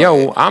I don't.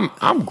 Yo,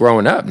 I'm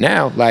growing up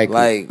now. Like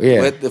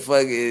what the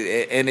fuck?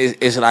 And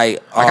it's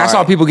like, I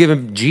saw people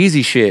giving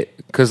Jeezy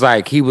shit Cause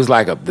like he was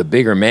like the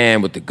bigger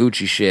man with the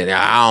Gucci shit.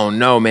 I don't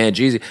know, man.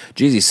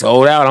 Jeezy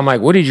sold out. I'm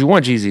like, what did you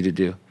want Jeezy to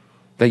do?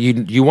 That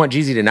you want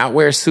Jeezy to not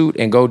wear a suit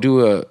and go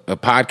do a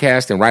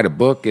podcast and write a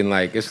book and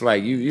like it's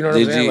like you know what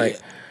I'm saying? Like,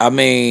 I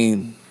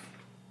mean,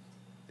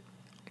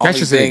 that's only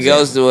just an thing example.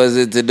 else was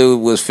it to do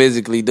was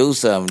physically do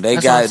something.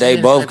 That's what I'm they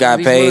saying. both Like, got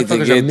these paid to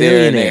motherfuckers get are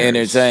there and to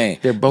millionaires. entertain.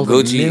 They're both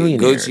Gucci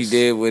millionaires.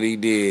 did what he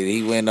did.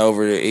 He went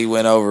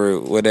over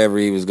whatever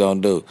he was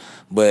gonna do.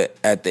 But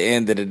at the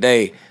end of the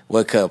day,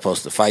 what Cub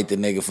supposed to fight the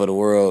nigga for the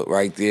world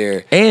right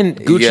there? And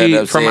You get what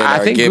I'm Gucci, saying? I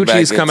Or think get back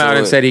Gucci's come into out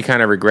and it. said he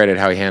kind of regretted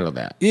how he handled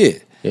that. Yeah.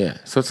 Yeah.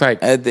 So it's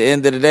like, At the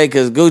end of the day,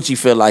 because Gucci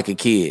felt like a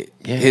kid.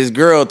 Yeah. His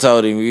girl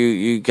told him,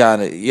 you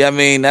kind of, I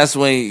mean, that's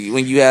when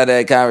you had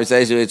that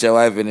conversation with your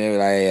wife and they were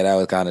like, yeah, that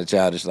was kind of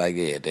childish. Like,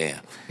 yeah, damn.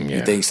 Yeah.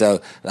 You think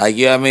so? Like,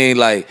 you know what I mean?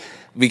 Like,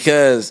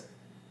 because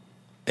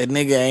a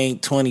nigga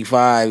ain't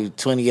 25,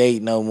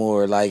 28 no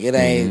more. Like, it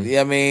ain't, you know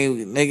what I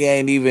mean? Nigga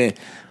ain't even,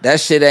 that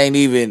shit ain't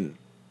even,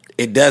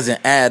 it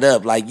doesn't add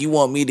up. Like, you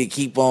want me to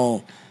keep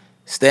on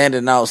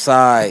standing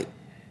outside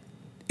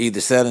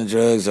either selling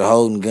drugs or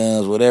holding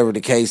guns, whatever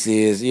the case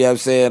is, you know what I'm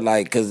saying?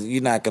 Like, because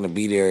you're not going to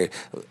be there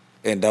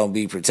and don't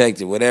be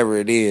protected, whatever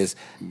it is,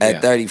 at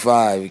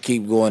 35, you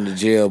keep going to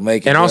jail,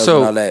 making And drugs also-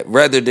 and all that,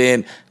 rather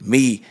than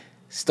me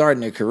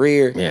starting a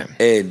career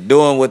and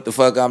doing what the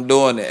fuck I'm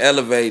doing and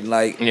elevating.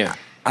 Like,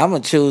 I'm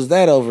going to choose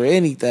that over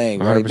anything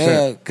right 100%.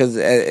 now, because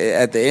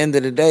at the end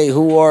of the day,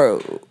 who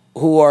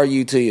are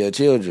you to your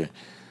children?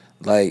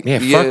 Like, yeah,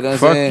 you get what I'm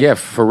saying? yeah,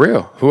 for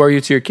real. Who are you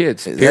to your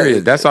kids?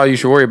 Period. That's all you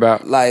should worry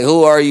about. Like,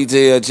 who are you to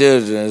your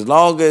children? As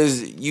long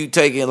as you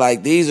taking,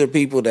 like, these are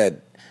people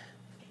that,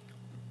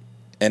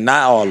 and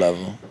not all of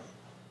them,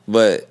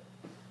 but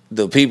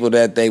the people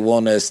that they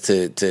want us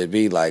to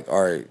be like,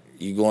 all right,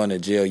 you going to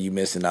jail, you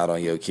missing out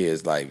on your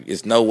kids. Like,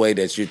 it's no way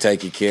that you're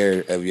taking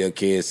care of your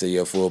kids to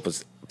your full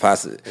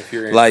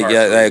like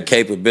that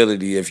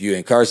capability. If you're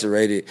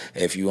incarcerated,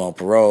 if you on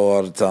parole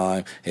all the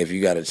time, if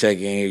you got to check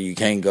in here, you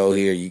can't go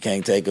here, you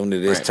can't take them to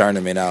this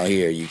tournament out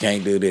here, you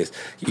can't do this.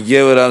 You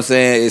get what I'm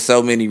saying? It's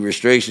so many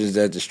restrictions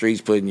that the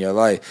streets put in your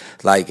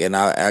life. Like, and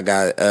I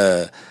got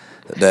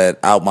that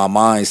Out My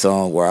Mind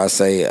song where I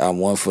say I'm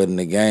 1 foot in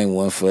the game,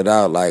 1 foot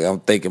out. Like,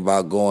 I'm thinking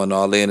about going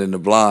all in the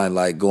blind,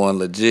 like going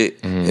legit.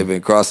 It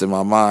been crossing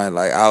my mind.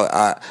 Like,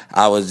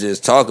 I was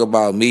just talking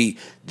about me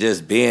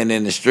just being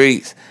in the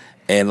streets.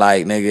 And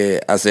like, nigga,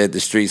 I said the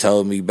streets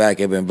hold me back.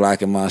 It been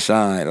blocking my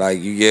shine.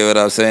 Like, you get what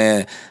I'm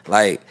saying?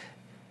 Like,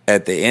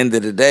 at the end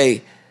of the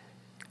day,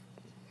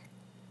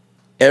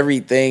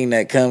 everything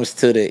that comes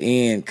to the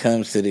end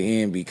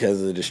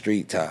because of the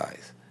street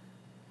ties.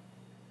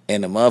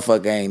 And the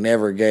motherfucker ain't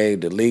never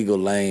gave the legal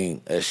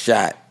lane a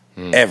shot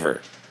ever.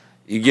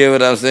 You get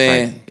what I'm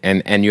saying?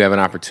 Right. And you have an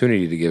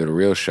opportunity to give it a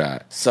real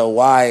shot. So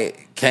why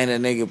can't a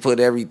nigga put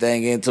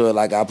everything into it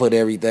like I put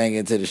everything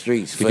into the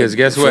streets? Because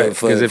guess what?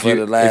 Because if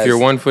you're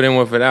 1 foot in,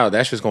 1 foot out,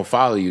 that's just gonna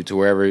follow you to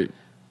wherever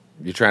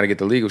you're trying to get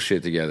the legal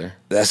shit together.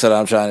 That's what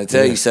I'm trying to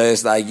tell you. So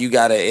it's like you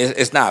gotta.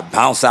 It's not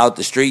bounce out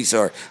the streets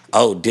or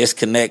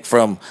disconnect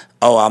from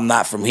I'm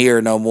not from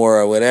here no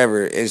more or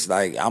whatever. It's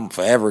like I'm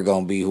forever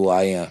gonna be who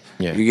I am.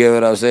 Yeah. You get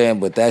what I'm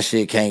saying? But that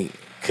shit can't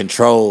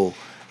control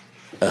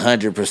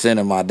 100%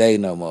 of my day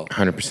no more.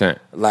 100%.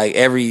 Like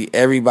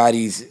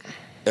everybody's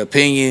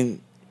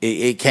opinion,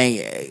 it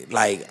can't.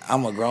 Like,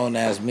 I'm a grown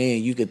ass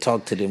man. You could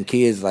talk to them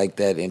kids like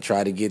that and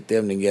try to get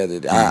them together.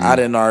 I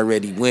done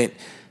already went,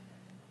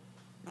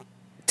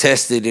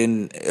 tested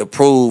and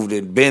approved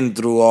and been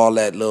through all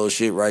that little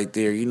shit right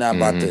there. You're not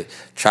about to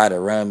try to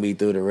run me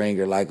through the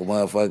ringer like a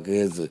motherfucker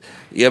is. You know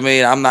what I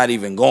mean? I'm not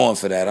even going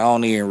for that. I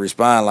don't even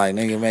respond like,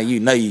 nigga, man, you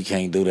know you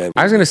can't do that.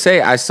 I was gonna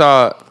say, I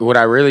saw what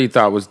I really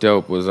thought was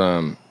dope was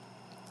and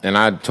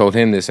I told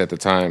him this at the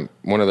time.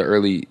 One of the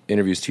early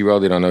interviews T-Roll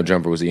did on No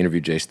Jumper was he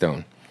interviewed Jay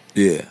Stone.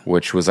 Yeah.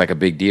 Which was like a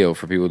big deal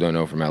for people who don't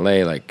know from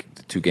LA. Like,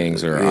 the two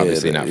gangs are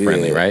obviously not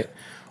friendly, right?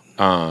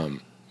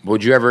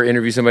 Would you ever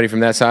interview somebody from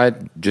that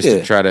side just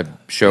to try to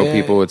show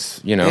people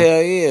it's, you know?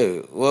 Hell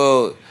yeah.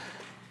 Well,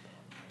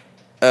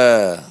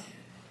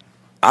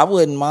 I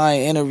wouldn't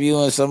mind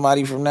interviewing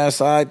somebody from that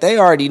side. They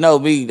already know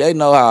me. They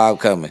know how I'm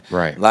coming.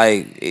 Right.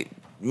 Like,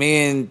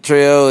 me and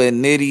Trail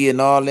and Nitty and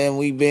all them,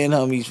 we been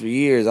homies for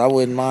years. I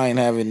wouldn't mind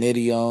having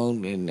Nitty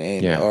on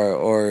and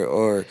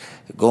or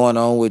going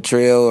on with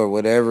Trail or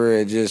whatever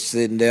and just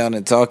sitting down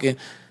and talking.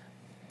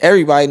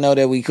 Everybody know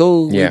that we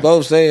cool. Yeah. We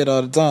both say it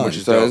all the time. Which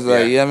is so dope, it's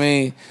like, you know what I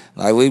mean?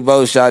 Like, we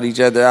both shout each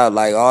other out.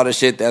 Like, all the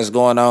shit that's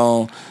going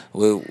on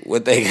with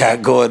what they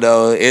got going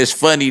on, it's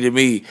funny to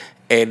me.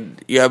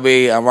 And, you know what I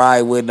mean? I'm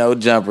riding with No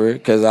Jumper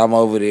because I'm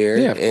over there.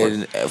 Yeah, of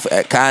and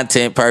at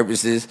content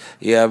purposes,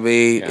 you know what I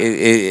mean?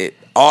 Yeah.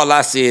 All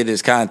I see it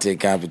is content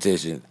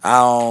competition. I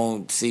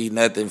don't see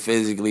nothing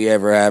physically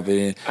ever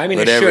happening. I mean,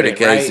 whatever it shouldn't,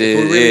 the case right? is.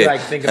 If we really, like,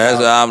 think That's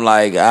about- why I'm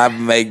like, I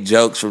make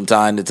jokes from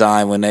time to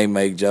time when they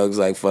make jokes.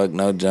 Like, fuck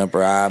No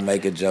Jumper, I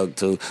make a joke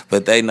too.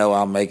 But they know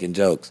I'm making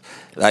jokes.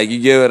 Like,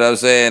 you get what I'm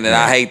saying? And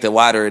I hate to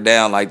water it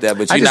down like that,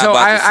 but you're not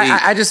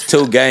about to see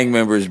two gang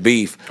members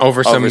beef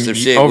over some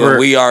shit when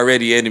we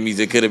already enemies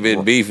that could have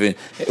been beefing.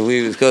 If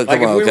we was like, if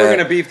we were going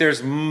to beef,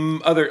 there's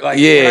other, like,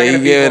 yeah,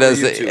 you get what I'm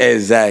saying?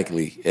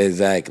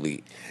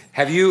 Exactly.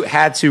 Have you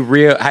had to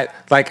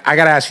like, I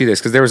got to ask you this,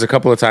 because there was a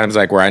couple of times,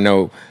 like, where I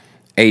know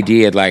AD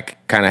had,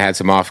 like, kind of had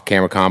some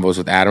off-camera combos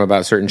with Adam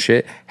about certain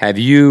shit. Have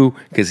you,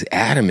 because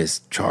Adam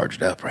is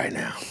charged up right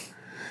now.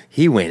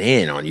 He went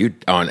in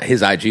on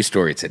his IG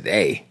story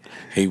today.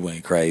 He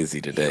went crazy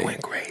today.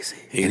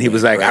 He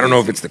was like, I don't know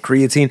if it's the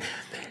creatine.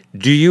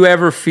 Do you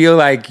ever feel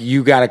like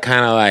you got to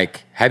kind of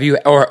like, have you,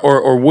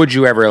 or would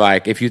you ever,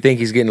 like, if you think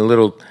he's getting a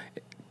little,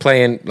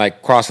 playing,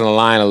 like, crossing the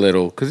line a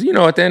little, because, you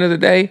know, at the end of the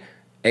day,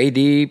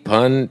 AD,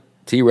 Pun,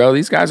 T-Rail,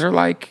 these guys are,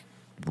 like,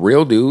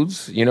 real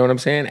dudes, you know what I'm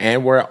saying?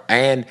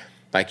 And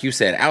like you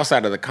said,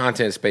 outside of the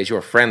content space,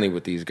 you're friendly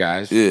with these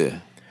guys. Yeah.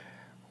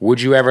 Would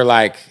you ever,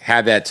 like,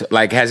 have that,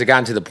 like, has it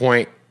gotten to the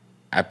point,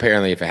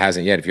 apparently if it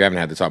hasn't yet, if you haven't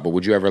had the talk, but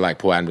would you ever, like,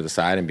 pull Adam to the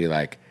side and be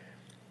like,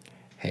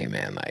 hey,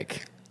 man,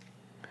 like,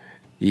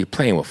 you're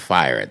playing with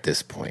fire at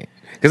this point?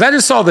 Because I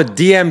just saw the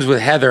DMs with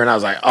Heather, and I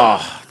was like,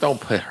 oh,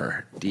 don't put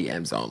her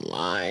DMs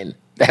online.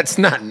 That's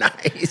not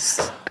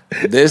nice.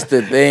 This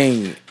the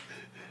thing.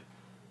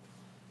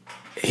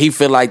 He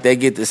feel like they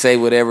get to say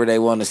whatever they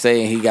want to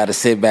say, and he got to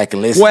sit back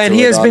and listen. Well, and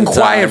he has been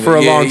quiet for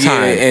a long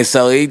time, and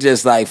so he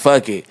just like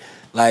fuck it.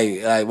 Like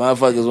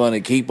motherfuckers want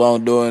to keep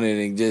on doing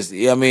it and just,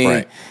 you know what I mean?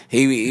 Right.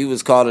 He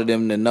was calling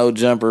them the no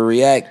jumper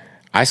react.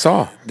 I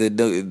saw the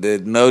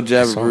no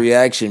jumper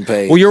reaction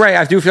page. Well, you're right.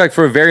 I do feel like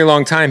for a very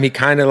long time he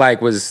kind of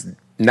like was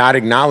not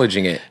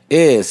acknowledging it.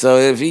 Yeah. So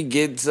if he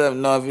gets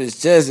something off his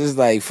chest, it's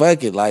like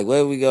fuck it. Like, what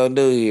are we gonna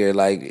do here?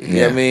 Like, you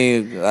know what I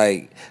mean?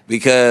 Like,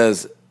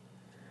 because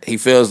he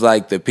feels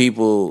like the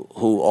people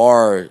who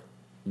are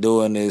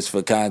doing this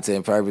for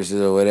content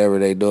purposes or whatever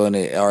they doing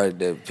it are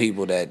the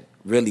people that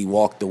really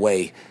walked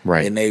away,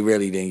 right? And they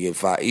really didn't get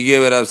fired. You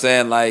get what I'm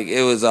saying? Like,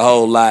 it was a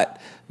whole lot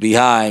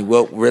behind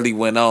what really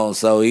went on.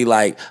 So he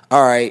like,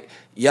 all right,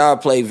 y'all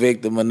play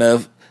victim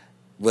enough,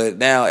 but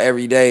now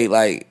every day,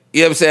 like,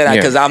 you know what I'm saying?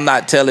 Because I'm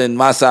not telling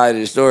my side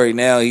of the story.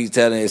 Now he's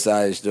telling his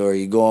side of the story.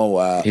 He's going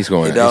wild. He's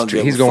going up.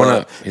 He's going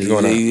up. He's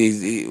going up.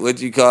 He's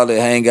what you call it,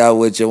 hang out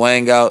with your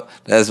wang out.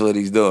 That's what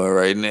he's doing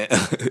right now.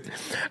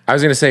 I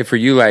was going to say, for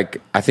you,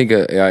 like, I think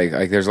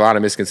like there's a lot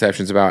of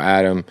misconceptions about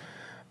Adam,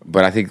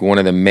 but I think one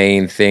of the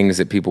main things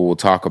that people will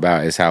talk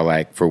about is how,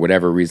 like, for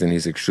whatever reason,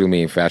 he's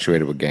extremely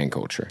infatuated with gang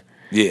culture.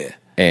 Yeah.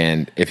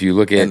 And if you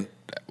look at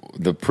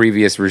the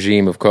previous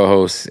regime of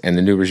co-hosts and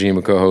the new regime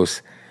of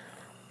co-hosts,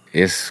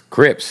 it's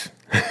Crips.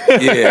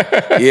 yeah,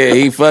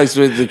 he fucks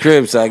with the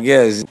Crips, I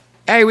guess.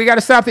 Hey, we got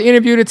to stop the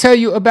interview to tell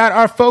you about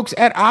our folks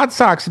at Odd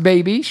Socks,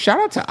 baby. Shout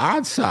out to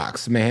Odd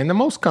Socks, man. The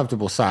most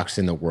comfortable socks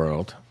in the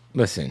world.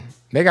 Listen,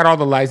 they got all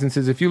the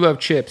licenses. If you love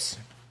chips,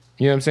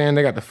 you know what I'm saying?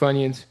 They got the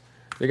Funyuns.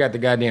 They got the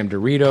goddamn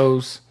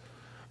Doritos.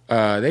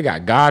 They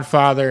got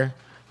Godfather.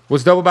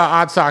 What's dope about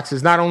Odd Socks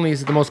is not only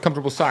is it the most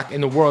comfortable sock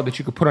in the world that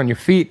you could put on your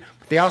feet,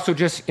 but they also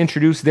just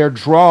introduced their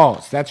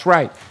draws. That's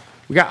right.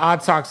 We got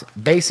Odd Socks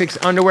Basics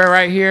underwear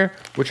right here,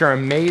 which are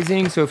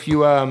amazing. So if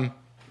you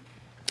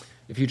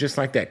just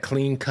like that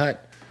clean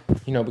cut,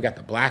 you know, we got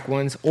the black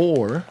ones.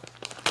 Or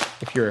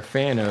if you're a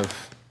fan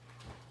of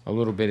a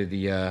little bit of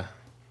the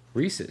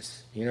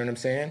Reese's, you know what I'm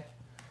saying?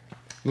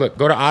 Look,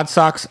 go to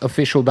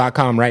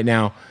oddsocksofficial.com right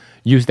now.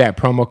 Use that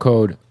promo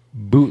code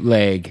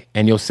bootleg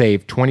and you'll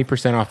save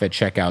 20% off at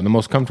checkout. The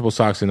most comfortable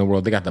socks in the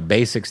world. They got the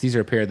Basics. These are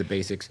a pair of the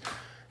Basics.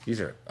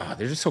 These are,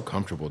 they're just so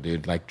comfortable,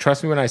 dude. Like,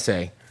 trust me when I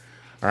say,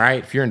 all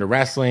right, if you're into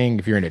wrestling,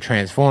 if you're into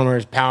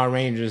Transformers, Power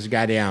Rangers,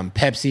 goddamn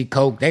Pepsi,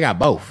 Coke, they got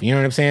both. You know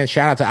what I'm saying?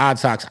 Shout out to Odd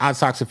Socks,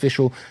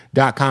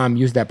 oddsocksofficial.com.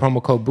 Use that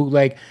promo code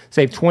bootleg.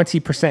 Save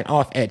 20%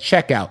 off at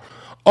checkout.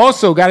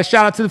 Also, got a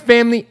shout out to the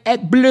family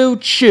at Blue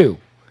Chew.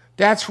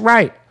 That's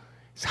right.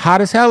 It's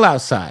hot as hell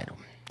outside.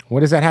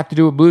 What does that have to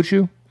do with Blue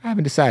Chew? I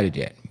haven't decided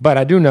yet. But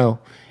I do know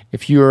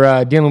if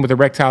you're dealing with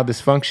erectile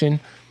dysfunction,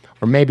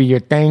 or maybe your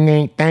thing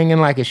ain't thanging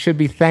like it should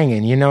be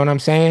thanging, you know what I'm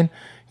saying?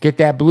 Get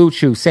that Blue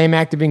Chew, same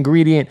active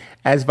ingredient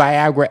as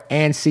Viagra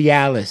and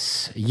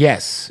Cialis.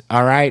 Yes,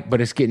 all right,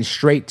 but it's getting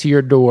straight to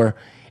your door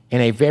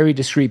in a very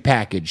discreet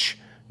package.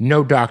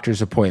 No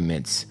doctor's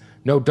appointments,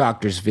 no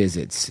doctor's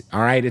visits,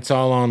 all right? It's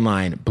all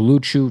online,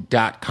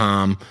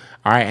 bluechew.com,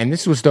 all right? And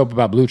this is what's dope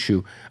about Blue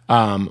Chew.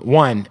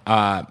 One,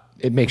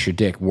 it makes your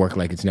dick work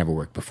like it's never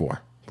worked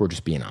before, if we're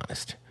just being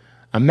honest.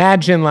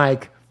 Imagine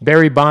like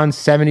Barry Bonds'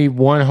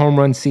 71 home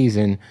run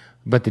season,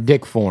 but the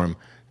dick form.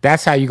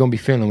 That's how you're going to be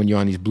feeling when you're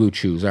on these Blue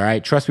Chews, all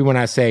right? Trust me when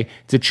I say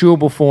it's a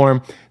chewable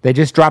form. They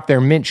just dropped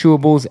their mint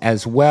chewables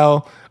as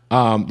well.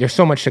 There's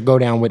so much to go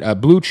down with.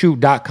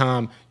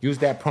 BlueChew.com. Use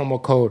that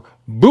promo code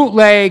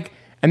BOOTLEG,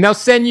 and they'll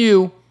send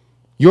you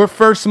your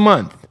first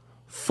month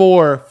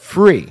for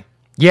free.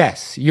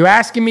 Yes, you're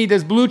asking me,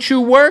 does Blue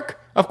Chew work?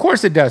 Of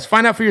course it does.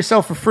 Find out for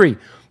yourself for free.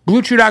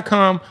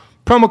 BlueChew.com,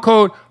 promo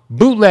code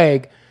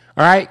BOOTLEG.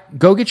 All right,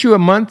 go get you a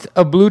month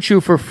of Blue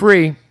Chew for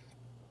free,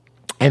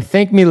 and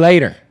thank me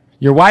later.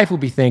 Your wife will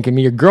be thanking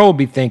me. Your girl will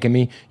be thanking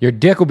me. Your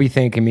dick will be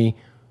thanking me.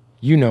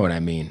 You know what I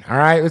mean. All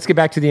right, let's get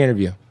back to the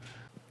interview.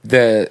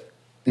 The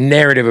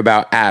narrative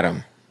about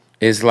Adam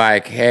is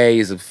like, hey,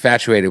 he's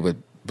infatuated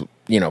with,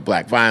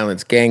 black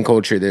violence, gang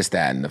culture, this,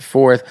 that, and the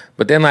fourth.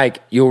 But then, like,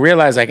 you'll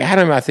realize, like,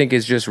 Adam, I think,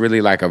 is just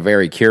really, like, a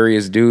very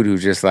curious dude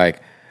who's just, like,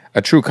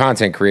 a true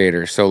content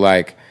creator. So,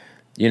 like,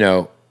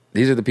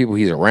 these are the people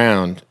he's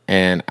around.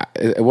 And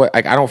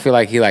I don't feel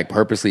like he, like,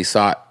 purposely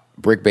sought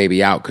Bricc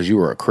Baby out because you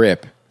were a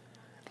Crip.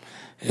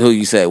 Who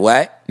you said,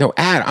 what? No,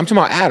 Adam. I'm talking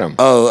about Adam.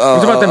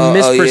 I'm talking about the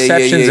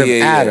misperceptions of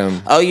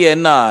Adam. Oh, yeah,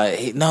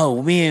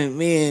 no,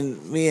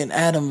 me and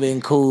Adam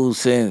been cool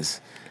since,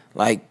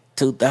 like,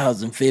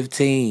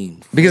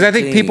 2015. Because I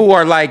think people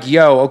are like,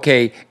 yo,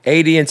 okay,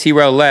 AD and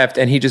T-Rail left,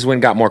 and he just went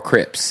and got more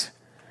Crips.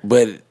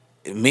 But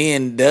me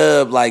and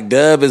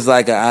Dub is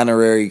like an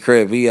honorary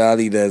Crip. All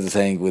he does is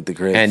hang with the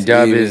Crips. And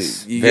Dub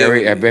is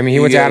very, I mean, he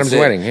went to Adam's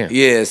wedding, yeah.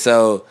 Yeah,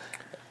 so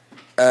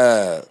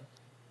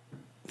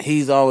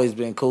he's always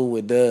been cool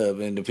with Dub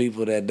and the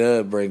people that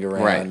Dub bring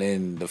around. Right.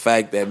 And the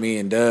fact that me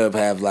and Dub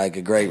have like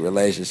a great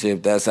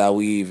relationship, that's how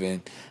we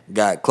even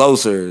got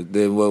closer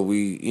than what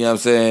we, you know what I'm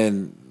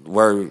saying,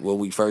 were when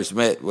we first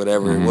met,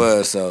 whatever it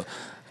was. So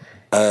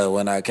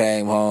when I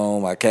came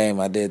home, I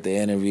did the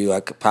interview. I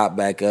popped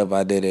back up,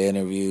 I did the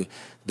interview.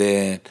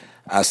 Then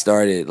I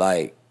started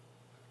like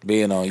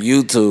being on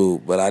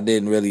YouTube, but I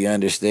didn't really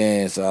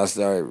understand. So I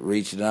started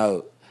reaching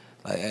out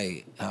like,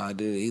 hey, how I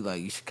did it? He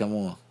like, you should come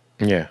on.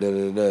 Yeah.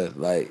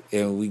 Like,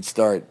 and we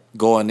start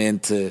going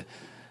into,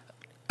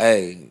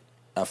 hey,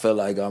 I feel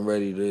like I'm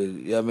ready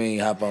to,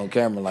 hop on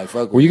camera, like,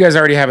 fuck. Were you guys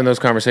already having those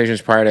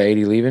conversations prior to AD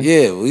leaving?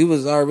 Yeah,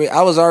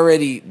 I was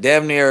already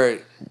damn near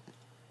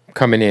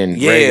coming in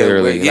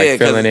regularly, like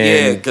filling in.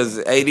 Yeah, because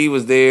AD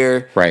was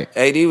there. Right.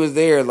 AD was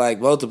there, like,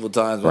 multiple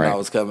times when I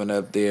was coming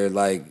up there,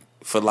 like,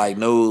 for, like,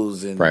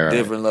 news and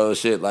different little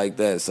shit like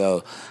that.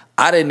 So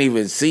I didn't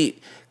even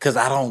see, because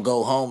I don't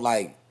go home,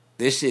 like,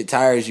 this shit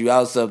tires you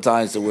out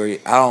sometimes to where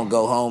I don't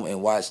go home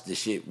and watch the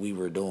shit we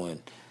were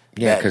doing.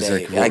 Yeah, because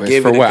like, I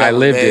give it a couple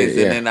days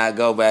and then I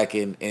go back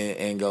and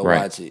go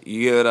watch it.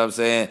 You get what I'm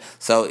saying?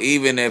 So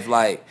even if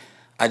like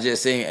I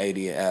just seen AD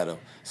and Adam,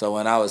 so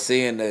when I was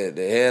seeing the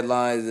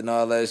headlines and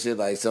all that shit,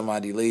 like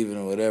somebody leaving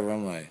or whatever,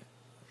 I'm like,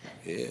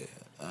 yeah,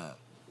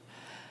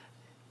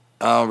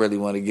 I don't really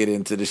want to get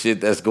into the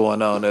shit that's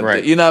going on up there.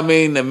 You know what I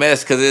mean? The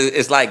mess, because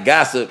it's like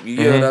gossip. You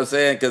get what I'm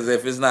saying? Because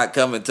if it's not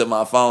coming to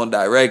my phone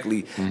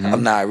directly,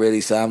 I'm not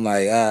really. So I'm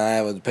like,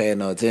 I wasn't paying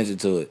no attention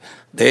to it.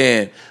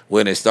 Then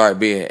when it started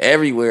being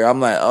everywhere, I'm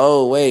like,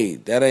 oh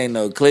wait, that ain't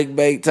no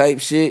clickbait type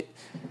shit.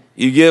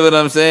 You get what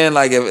I'm saying?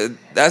 Like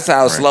that's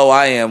how slow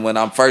I am when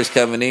I'm first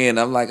coming in.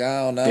 I'm like,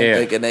 I don't know, I'm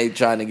thinking they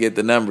trying to get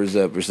the numbers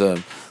up or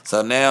something.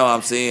 So now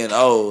I'm seeing,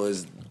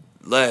 it's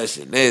Lush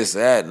and this,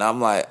 that, and I'm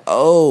like,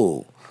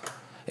 oh.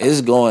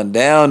 It's going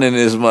down in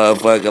this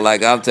motherfucker.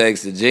 Like I'm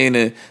texting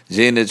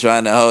Gina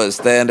trying to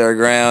stand her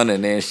ground,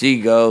 and then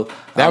she go.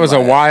 That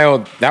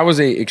was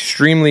a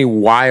extremely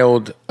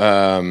wild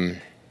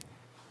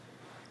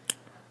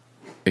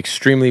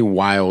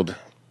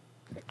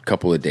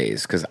couple of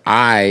days because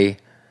I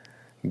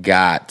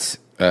got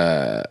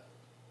hit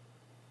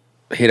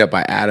up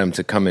by Adam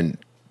to come and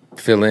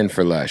fill in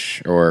for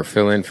Lush or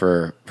fill in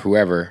for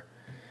whoever,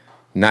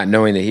 not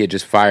knowing that he had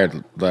just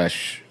fired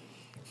Lush,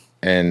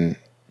 and.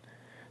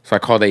 So I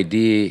called AD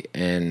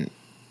Adam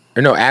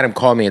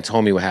called me and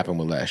told me what happened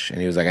with Lesh. And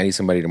he was like, I need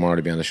somebody tomorrow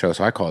to be on the show.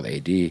 So I called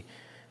AD and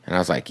I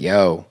was like,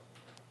 yo,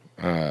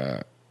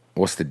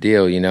 what's the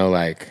deal? He's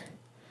like,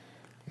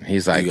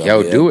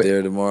 yo, do it.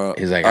 There tomorrow.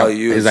 He's like,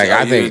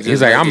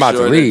 I'm about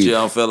to leave. You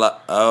don't feel like,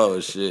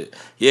 oh shit.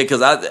 Yeah,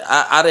 because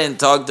I didn't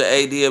talk to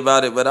AD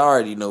about it, but I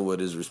already know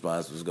what his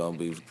response was going to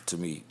be to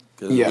me.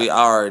 Because I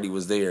already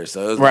was there.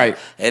 So it was right. Like,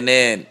 and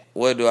then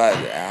what do I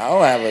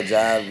don't have a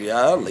job.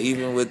 Y'all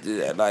leaving with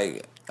the,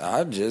 like,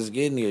 I'm just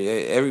getting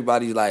here.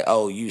 Everybody's like,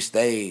 oh, you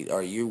stayed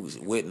or you was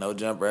with no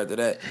jumper after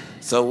that.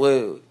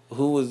 So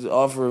who was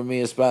offering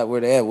me a spot where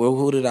they at?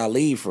 Who did I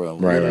leave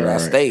from? Where did I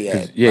stay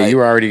at? Yeah, you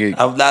were already.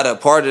 I'm not a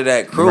part of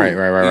that crew. Right.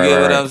 You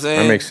get what I'm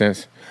saying? That makes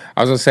sense.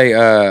 I was going to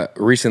say,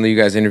 recently you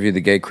guys interviewed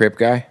the gay Crip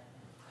guy,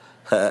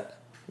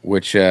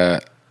 which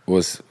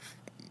was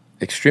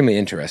extremely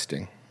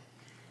interesting,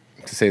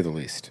 to say the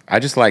least. I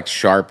just liked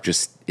Sharp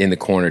just in the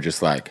corner,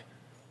 just like,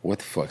 what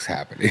the fuck's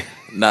happening?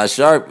 Nah,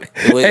 Sharp.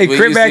 Hey,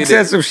 Cripback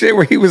said some shit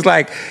where he was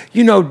like,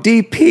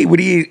 DP, when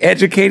he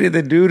educated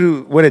the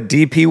dude what a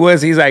DP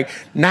was, he's like,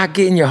 not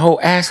getting your whole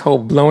asshole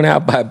blown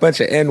out by a bunch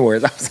of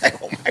N-words. I was like,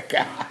 oh my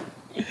God.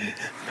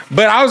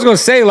 But I was going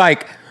to say,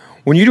 like,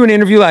 when you do an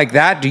interview like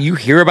that, do you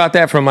hear about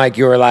that from, like,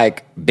 your,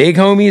 like, big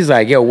homies?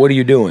 Like, yo, what are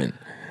you doing?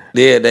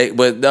 Yeah,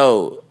 but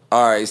no.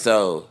 All right,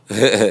 so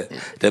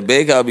the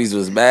big homies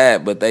was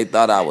mad, but they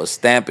thought I was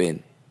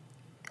stamping.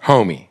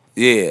 Homie.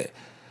 Yeah.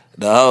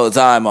 The whole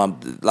time I'm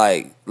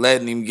like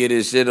letting him get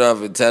his shit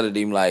off and telling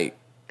him like,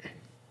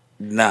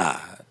 nah,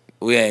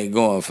 we ain't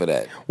going for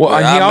that. Well,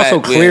 he also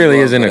clearly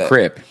isn't a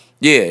Crip.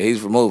 Yeah,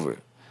 he's from over.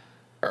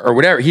 Or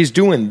whatever. He's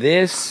doing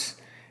this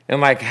And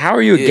like, how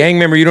are you a gang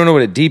member? You don't know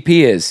what a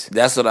DP is.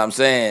 That's what I'm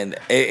saying.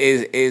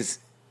 It's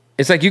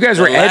like you guys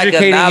were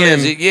educating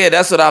him. Yeah,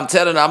 that's what I'm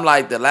telling him. I'm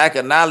like, the lack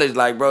of knowledge,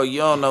 like, bro, you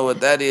don't know what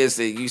that is.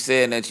 That you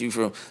saying that you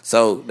from.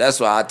 So that's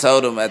why I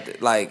told him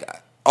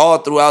all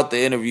throughout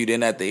the interview.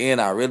 Then at the end,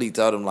 I really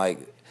told him, like,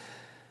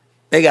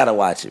 they got to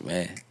watch it,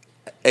 man.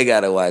 They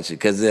got to watch it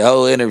because the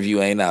whole interview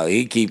ain't out.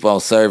 He keep on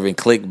serving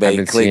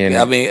clickbait.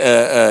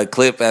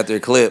 Clip after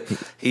clip.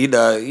 You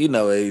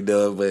know what he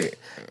doing, but.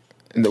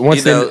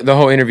 Once the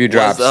whole interview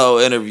drops. Once the whole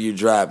interview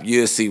drop,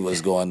 you'll see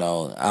what's going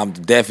on. I'm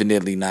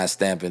definitely not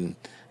stamping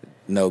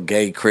no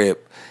gay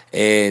crip,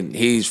 and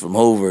he's from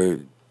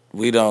Hoover.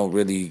 We don't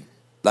really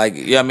like.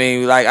 You know what I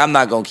mean, like, I'm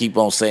not gonna keep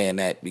on saying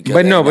that because.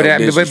 But no, but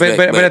at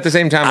the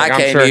same time, like, I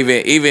can't sure.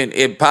 even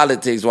in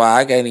politics.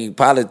 Why I can't even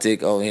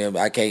politic on him?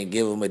 I can't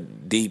give him a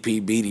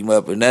DP, beat him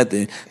up or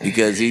nothing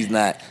because he's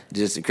not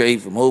just a crazy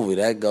from Hoover.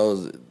 That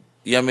goes.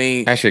 You know what I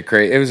mean? That shit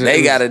crazy.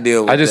 They got to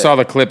deal with that. I just saw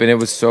the clip and it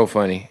was so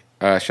funny.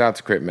 Shout out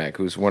to Crip Mac,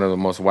 who's one of the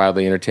most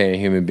wildly entertaining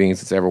human beings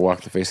that's ever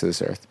walked the face of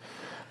this earth.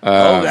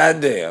 Oh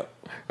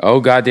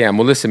goddamn!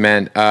 Well, listen,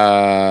 man.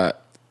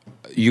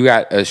 You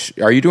got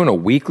are you doing a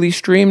weekly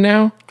stream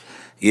now?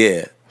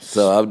 Yeah.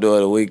 So I'm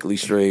doing a weekly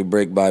stream,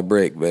 brick by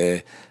brick,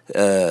 man.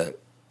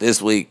 This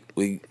week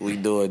we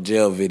doing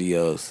jail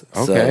videos.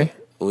 Okay.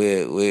 So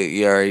we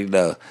you already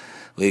know.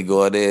 We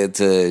going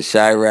into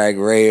Chirac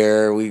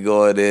Rare. We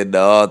going into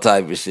all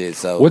type of shit.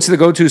 So what's the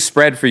go-to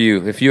spread for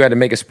you? If you had to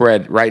make a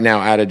spread right now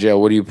out of jail,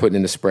 what are you putting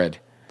in the spread?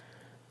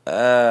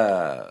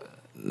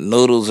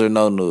 Noodles or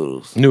no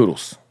noodles?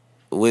 Noodles.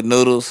 With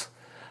noodles?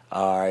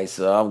 All right,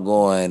 so I'm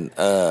going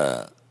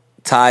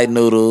Thai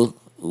noodle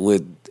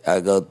I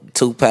go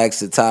 2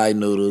 packs of Thai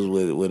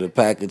noodles with a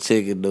pack of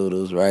chicken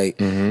noodles, right?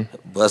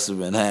 Mm-hmm. Bust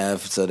them in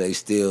half so they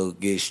still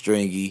get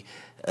stringy.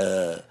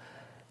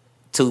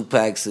 2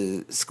 packs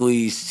of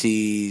squeezed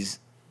cheese,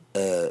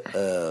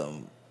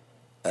 a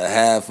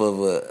half of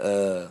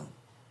a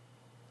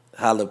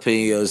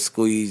jalapeno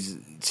squeezed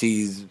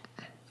cheese,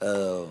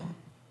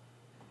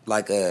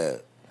 like a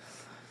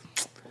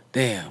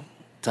damn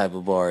type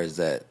of bar is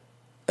that?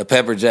 A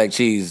pepper jack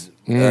cheese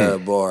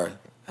bar.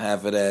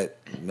 Half of that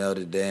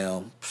melted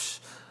down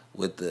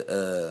with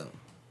the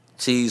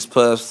cheese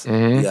puffs.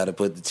 Mm-hmm. You got to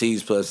put the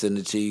cheese puffs in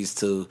the cheese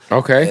too.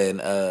 Okay.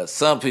 And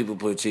some people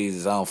put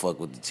cheeses. I don't fuck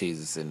with the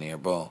cheeses in there.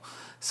 Boom.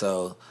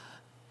 So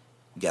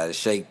you got to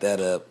shake that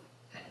up.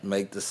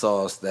 Make the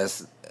sauce.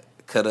 That's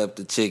cut up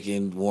the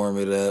chicken. Warm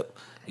it up.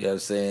 You know what I'm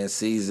saying?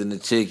 Season the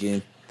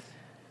chicken.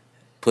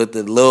 Put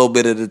the little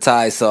bit of the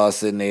Thai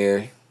sauce in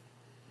there.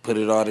 Put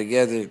it all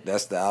together.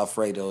 That's the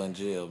Alfredo in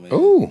jail, man.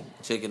 Ooh.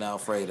 Chicken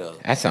Alfredo.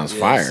 That sounds you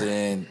know fire.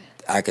 And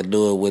I could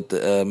do it with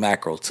the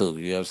mackerel too.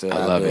 You know what I'm saying?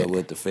 I love do it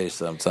with the fish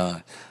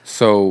sometimes.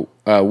 So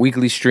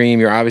weekly stream.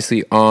 You're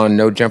obviously on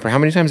No Jumper. How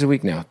many times a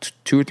week now?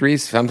 2 or 3?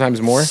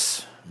 Sometimes more.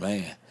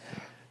 Man,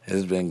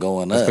 it's been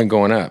going up. It's been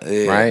going up,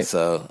 yeah, right?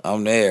 So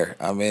I'm there.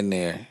 I'm in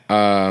there.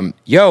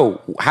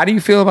 Yo, how do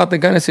you feel about the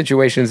Gunna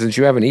situation since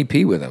you have an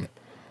EP with him?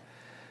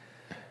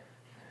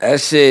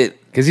 That shit.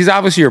 Because he's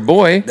obviously your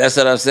boy. That's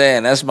what I'm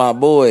saying. That's my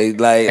boy.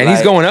 And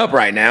he's going up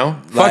right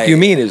now. Fuck You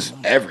Mean is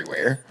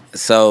everywhere.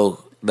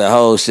 So the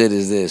whole shit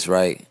is this,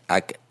 right?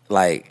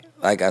 Like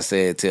I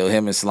said, till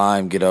him and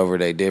Slime get over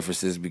their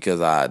differences because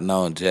I've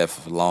known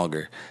Jeff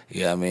longer.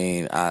 You know what I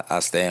mean?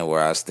 I stand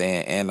where I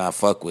stand and I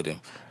fuck with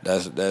him.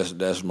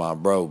 That's my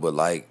bro. But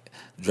like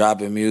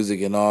dropping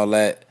music and all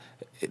that,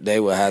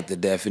 they would have to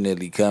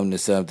definitely come to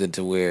something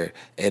to where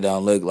it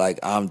don't look like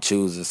I'm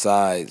choosing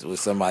sides with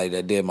somebody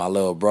that did my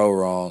little bro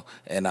wrong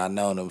and I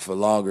known him for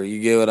longer.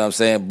 You get what I'm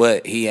saying?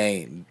 But he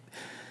ain't.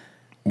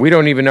 We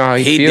don't even know how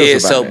he feels did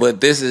about so, it. but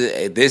this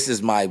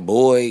is my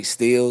boy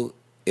still,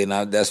 and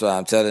that's why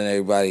I'm telling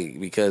everybody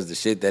because the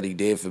shit that he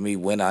did for me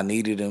when I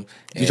needed him.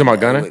 You talking about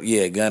Gunna?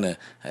 Yeah, Gunna.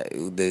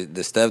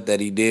 The stuff that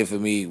he did for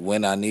me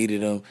when I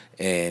needed him,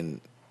 and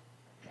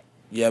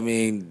yeah, I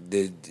mean,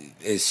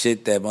 it's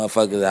shit that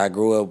motherfuckers I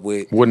grew up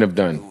with wouldn't have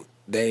done.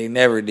 They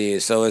never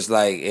did. So it's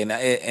like, and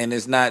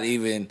it's not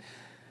even.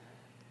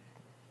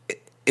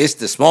 It's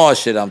the small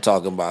shit I'm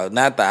talking about,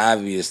 not the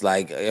obvious.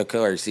 Like, of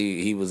course,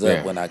 he was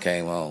up when I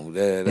came home,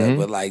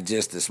 but like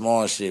just the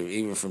small shit,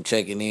 even from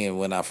checking in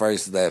when I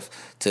first left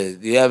to,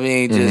 you know what I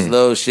mean, just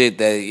little shit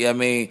that, you know what I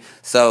mean.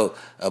 So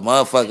a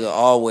motherfucker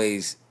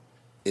always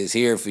is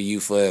here for you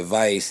for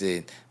advice,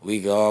 and we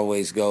can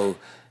always go.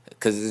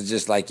 Cause it's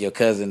just like your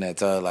cousin that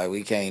told, like,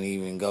 we can't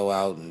even go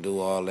out and do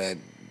all that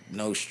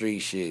no street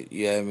shit.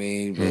 You know what I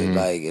mean?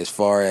 But like as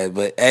far as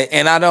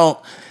and I don't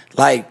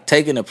like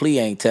taking a plea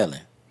ain't telling.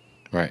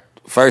 Right.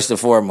 First and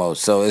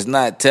foremost. So it's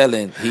not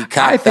telling he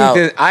copped out.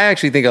 I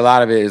actually think a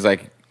lot of it is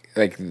like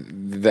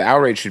the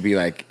outrage should be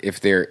like if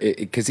they're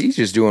because he's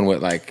just doing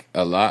what like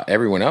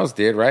everyone else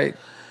did, right?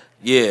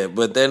 Yeah,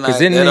 but they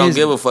don't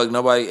give a fuck.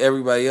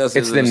 Everybody else.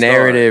 It's the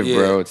narrative,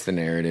 bro. It's the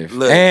narrative,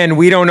 and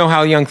we don't know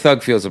how Young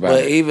Thug feels about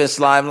it. But even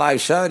Slime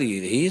Life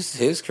Shawty,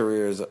 his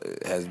career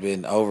has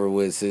been over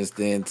with since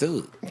then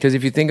too. Because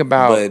if you think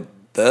about,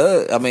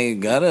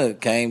 Gunna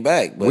came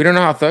back. But we don't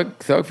know how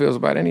Thug feels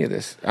about any of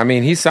this. I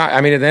mean, at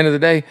the end of the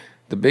day,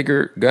 the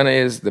bigger Gunna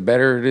is, the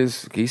better it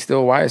is. He's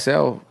still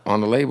YSL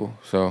on the label.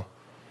 So,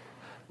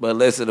 but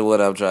listen to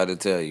what I'm trying to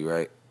tell you,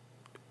 right?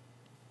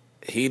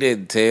 He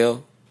didn't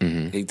tell.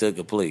 Mm-hmm. He took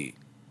a plea.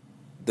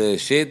 The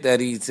shit that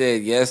he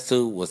said yes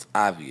to was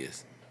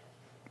obvious.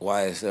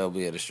 YSL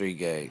being a street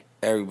gang.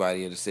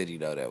 Everybody in the city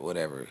know that,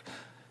 whatever.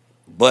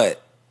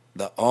 But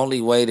the only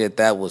way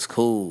that was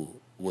cool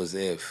was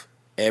if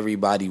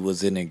everybody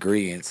was in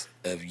agreement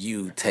of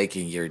you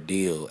taking your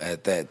deal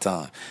at that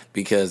time.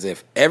 Because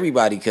if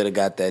everybody could have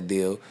got that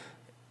deal,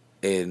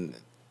 and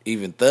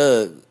even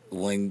Thug,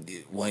 1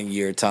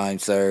 year time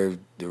served,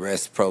 the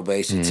rest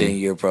probation,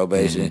 10-year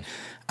probation,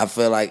 I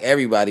feel like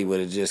everybody would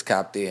have just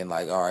copped in,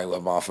 like, all right, well,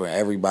 I'm offering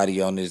everybody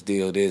on this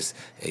deal this,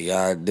 and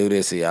y'all do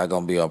this, and y'all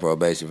gonna be on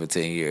probation for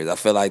 10 years. I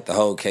feel like the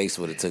whole case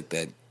would have took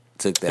that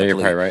yeah, you're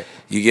plea. probably right.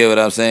 You get what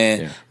I'm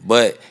saying? Yeah.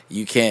 But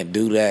you can't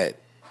do that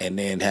and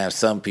then have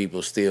some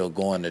people still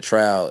going to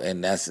trial,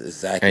 and that's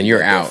exactly and you're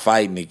what out they're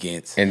fighting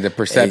against. And the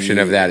perception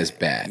of that is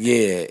bad.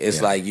 Yeah,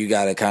 it's like you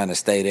got to kind of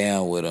stay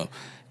down with them.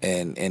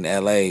 And in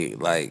L.A.,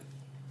 like,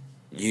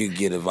 you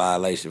get a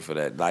violation for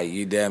that. Like,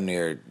 you damn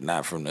near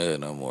not from the hood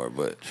no more.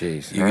 But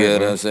jeez, you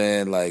get what I'm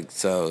saying? Like,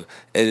 so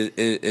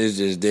it's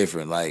just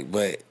different. Like,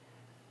 but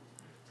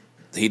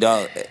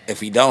if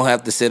he don't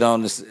have to sit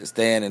on the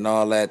stand and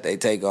all that, they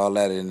take all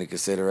that into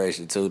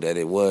consideration too. That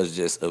it was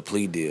just a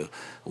plea deal.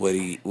 What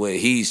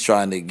he's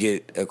trying to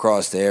get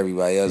across to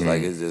everybody else,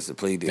 like, it's just a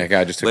plea deal. That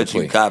guy just took a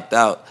plea. You copped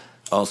out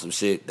on some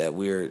shit that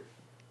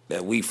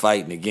we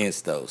fighting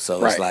against though.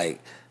 So it's like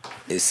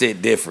it's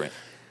shit different.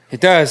 It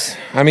does.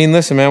 I mean,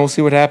 listen, man, we'll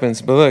see what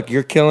happens. But look,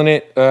 you're killing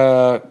it.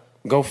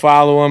 Go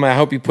follow him. I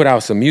hope you put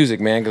out some music,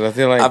 man, because I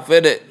feel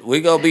like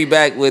we gonna be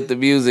back with the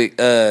music.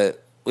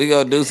 We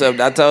gonna do something.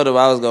 I told him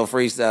I was gonna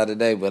freestyle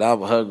today, but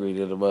I'm hungry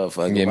to the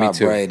motherfucker. Yeah, my me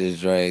too. brain is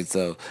drained.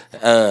 So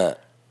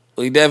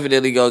we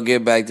definitely gonna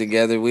get back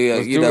together. We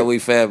we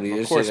family.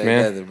 Of course, shit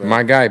man. Nothing, bro.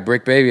 My guy,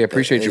 Bricc Baby. I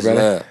appreciate you,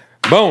 brother.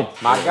 Love. Boom.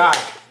 My guy.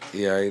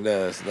 You already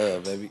know it's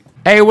love, baby.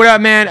 Hey, what up,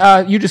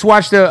 man? You just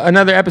watched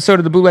another episode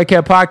of the Bootleg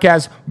Head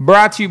Podcast,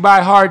 brought to you by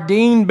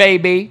Hardin,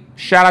 baby.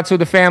 Shout out to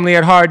the family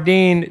at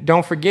Hardin.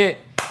 Don't forget,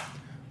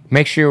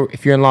 make sure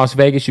if you're in Las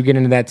Vegas, you get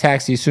into that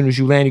taxi. As soon as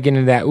you land, you get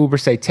into that Uber,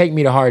 say, take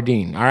me to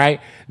Hardin, all right?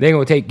 They're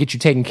going to get you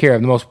taken care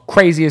of. The most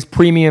craziest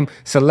premium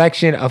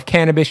selection of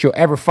cannabis you'll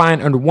ever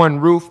find under one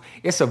roof.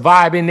 It's a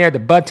vibe in there. The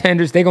bud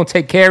tenders, they're going to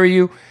take care of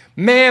you.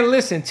 Man,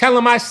 listen, tell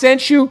them I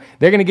sent you.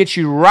 They're going to get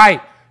you right.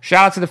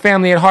 Shout out to the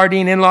family at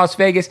Hardin in Las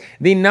Vegas,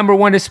 the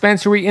 #1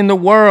 dispensary in the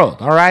world,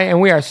 all right?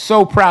 And we are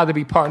so proud to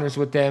be partners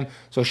with them.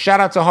 So shout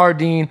out to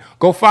Hardin.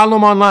 Go follow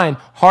them online,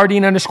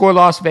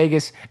 Hardin_Las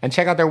Vegas, and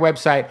check out their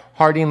website,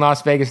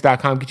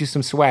 HardinLasVegas.com. Get you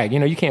some swag. You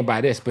know, you can't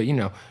buy this, but,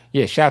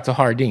 shout out to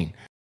Hardin.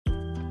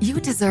 You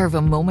deserve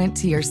a moment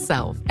to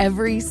yourself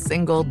every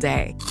single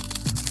day.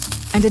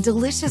 And a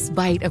delicious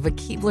bite of a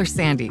Keebler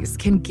Sandies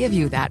can give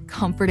you that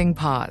comforting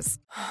pause.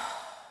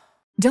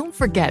 Don't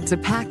forget to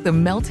pack the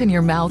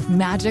melt-in-your-mouth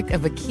magic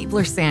of a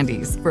Keebler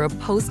Sandies for a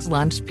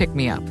post-lunch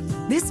pick-me-up.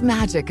 This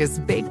magic is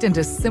baked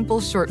into simple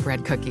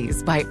shortbread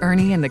cookies by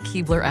Ernie and the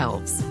Keebler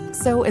Elves.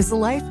 So as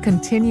life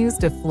continues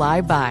to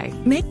fly by,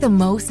 make the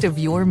most of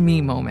your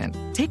me moment.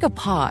 Take a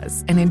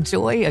pause and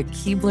enjoy a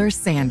Keebler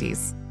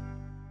Sandies.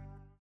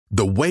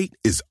 The wait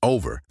is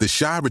over. The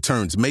Chi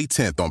returns May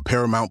 10th on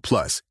Paramount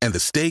Plus, and the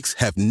stakes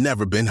have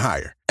never been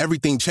higher.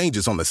 Everything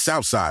changes on the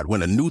South Side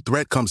when a new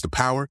threat comes to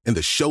power in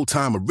the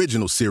Showtime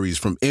original series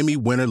from Emmy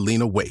winner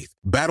Lena Waithe.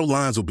 Battle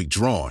lines will be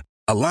drawn,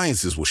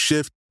 alliances will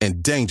shift,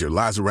 and danger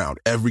lies around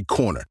every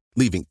corner,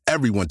 leaving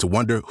everyone to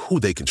wonder who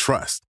they can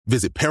trust.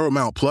 Visit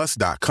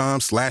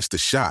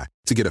ParamountPlus.com/The Chi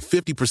to get a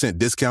 50%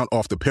 discount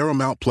off the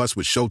Paramount Plus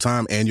with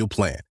Showtime annual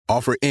plan.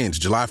 Offer ends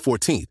July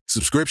 14th.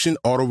 Subscription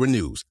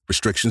auto-renews.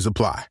 Restrictions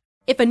apply.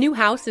 If a new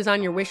house is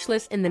on your wish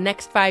list in the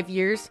next 5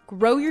 years,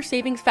 grow your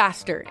savings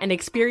faster and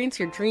experience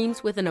your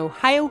dreams with an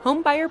Ohio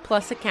Homebuyer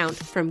Plus account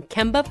from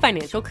Kemba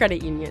Financial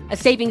Credit Union. A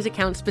savings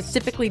account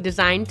specifically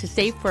designed to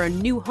save for a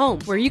new home,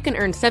 where you can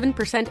earn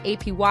 7%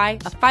 APY,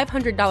 a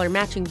 $500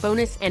 matching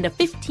bonus, and a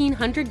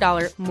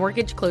 $1,500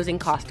 mortgage closing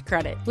cost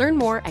credit. Learn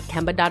more at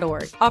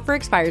Kemba.org. Offer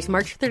expires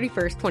March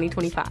 31st,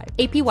 2025.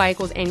 APY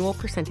equals annual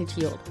percentage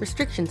yield.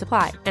 Restrictions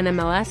apply.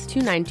 NMLS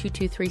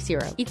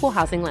 292230. Equal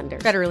housing lender.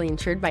 Federally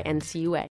insured by NCUA.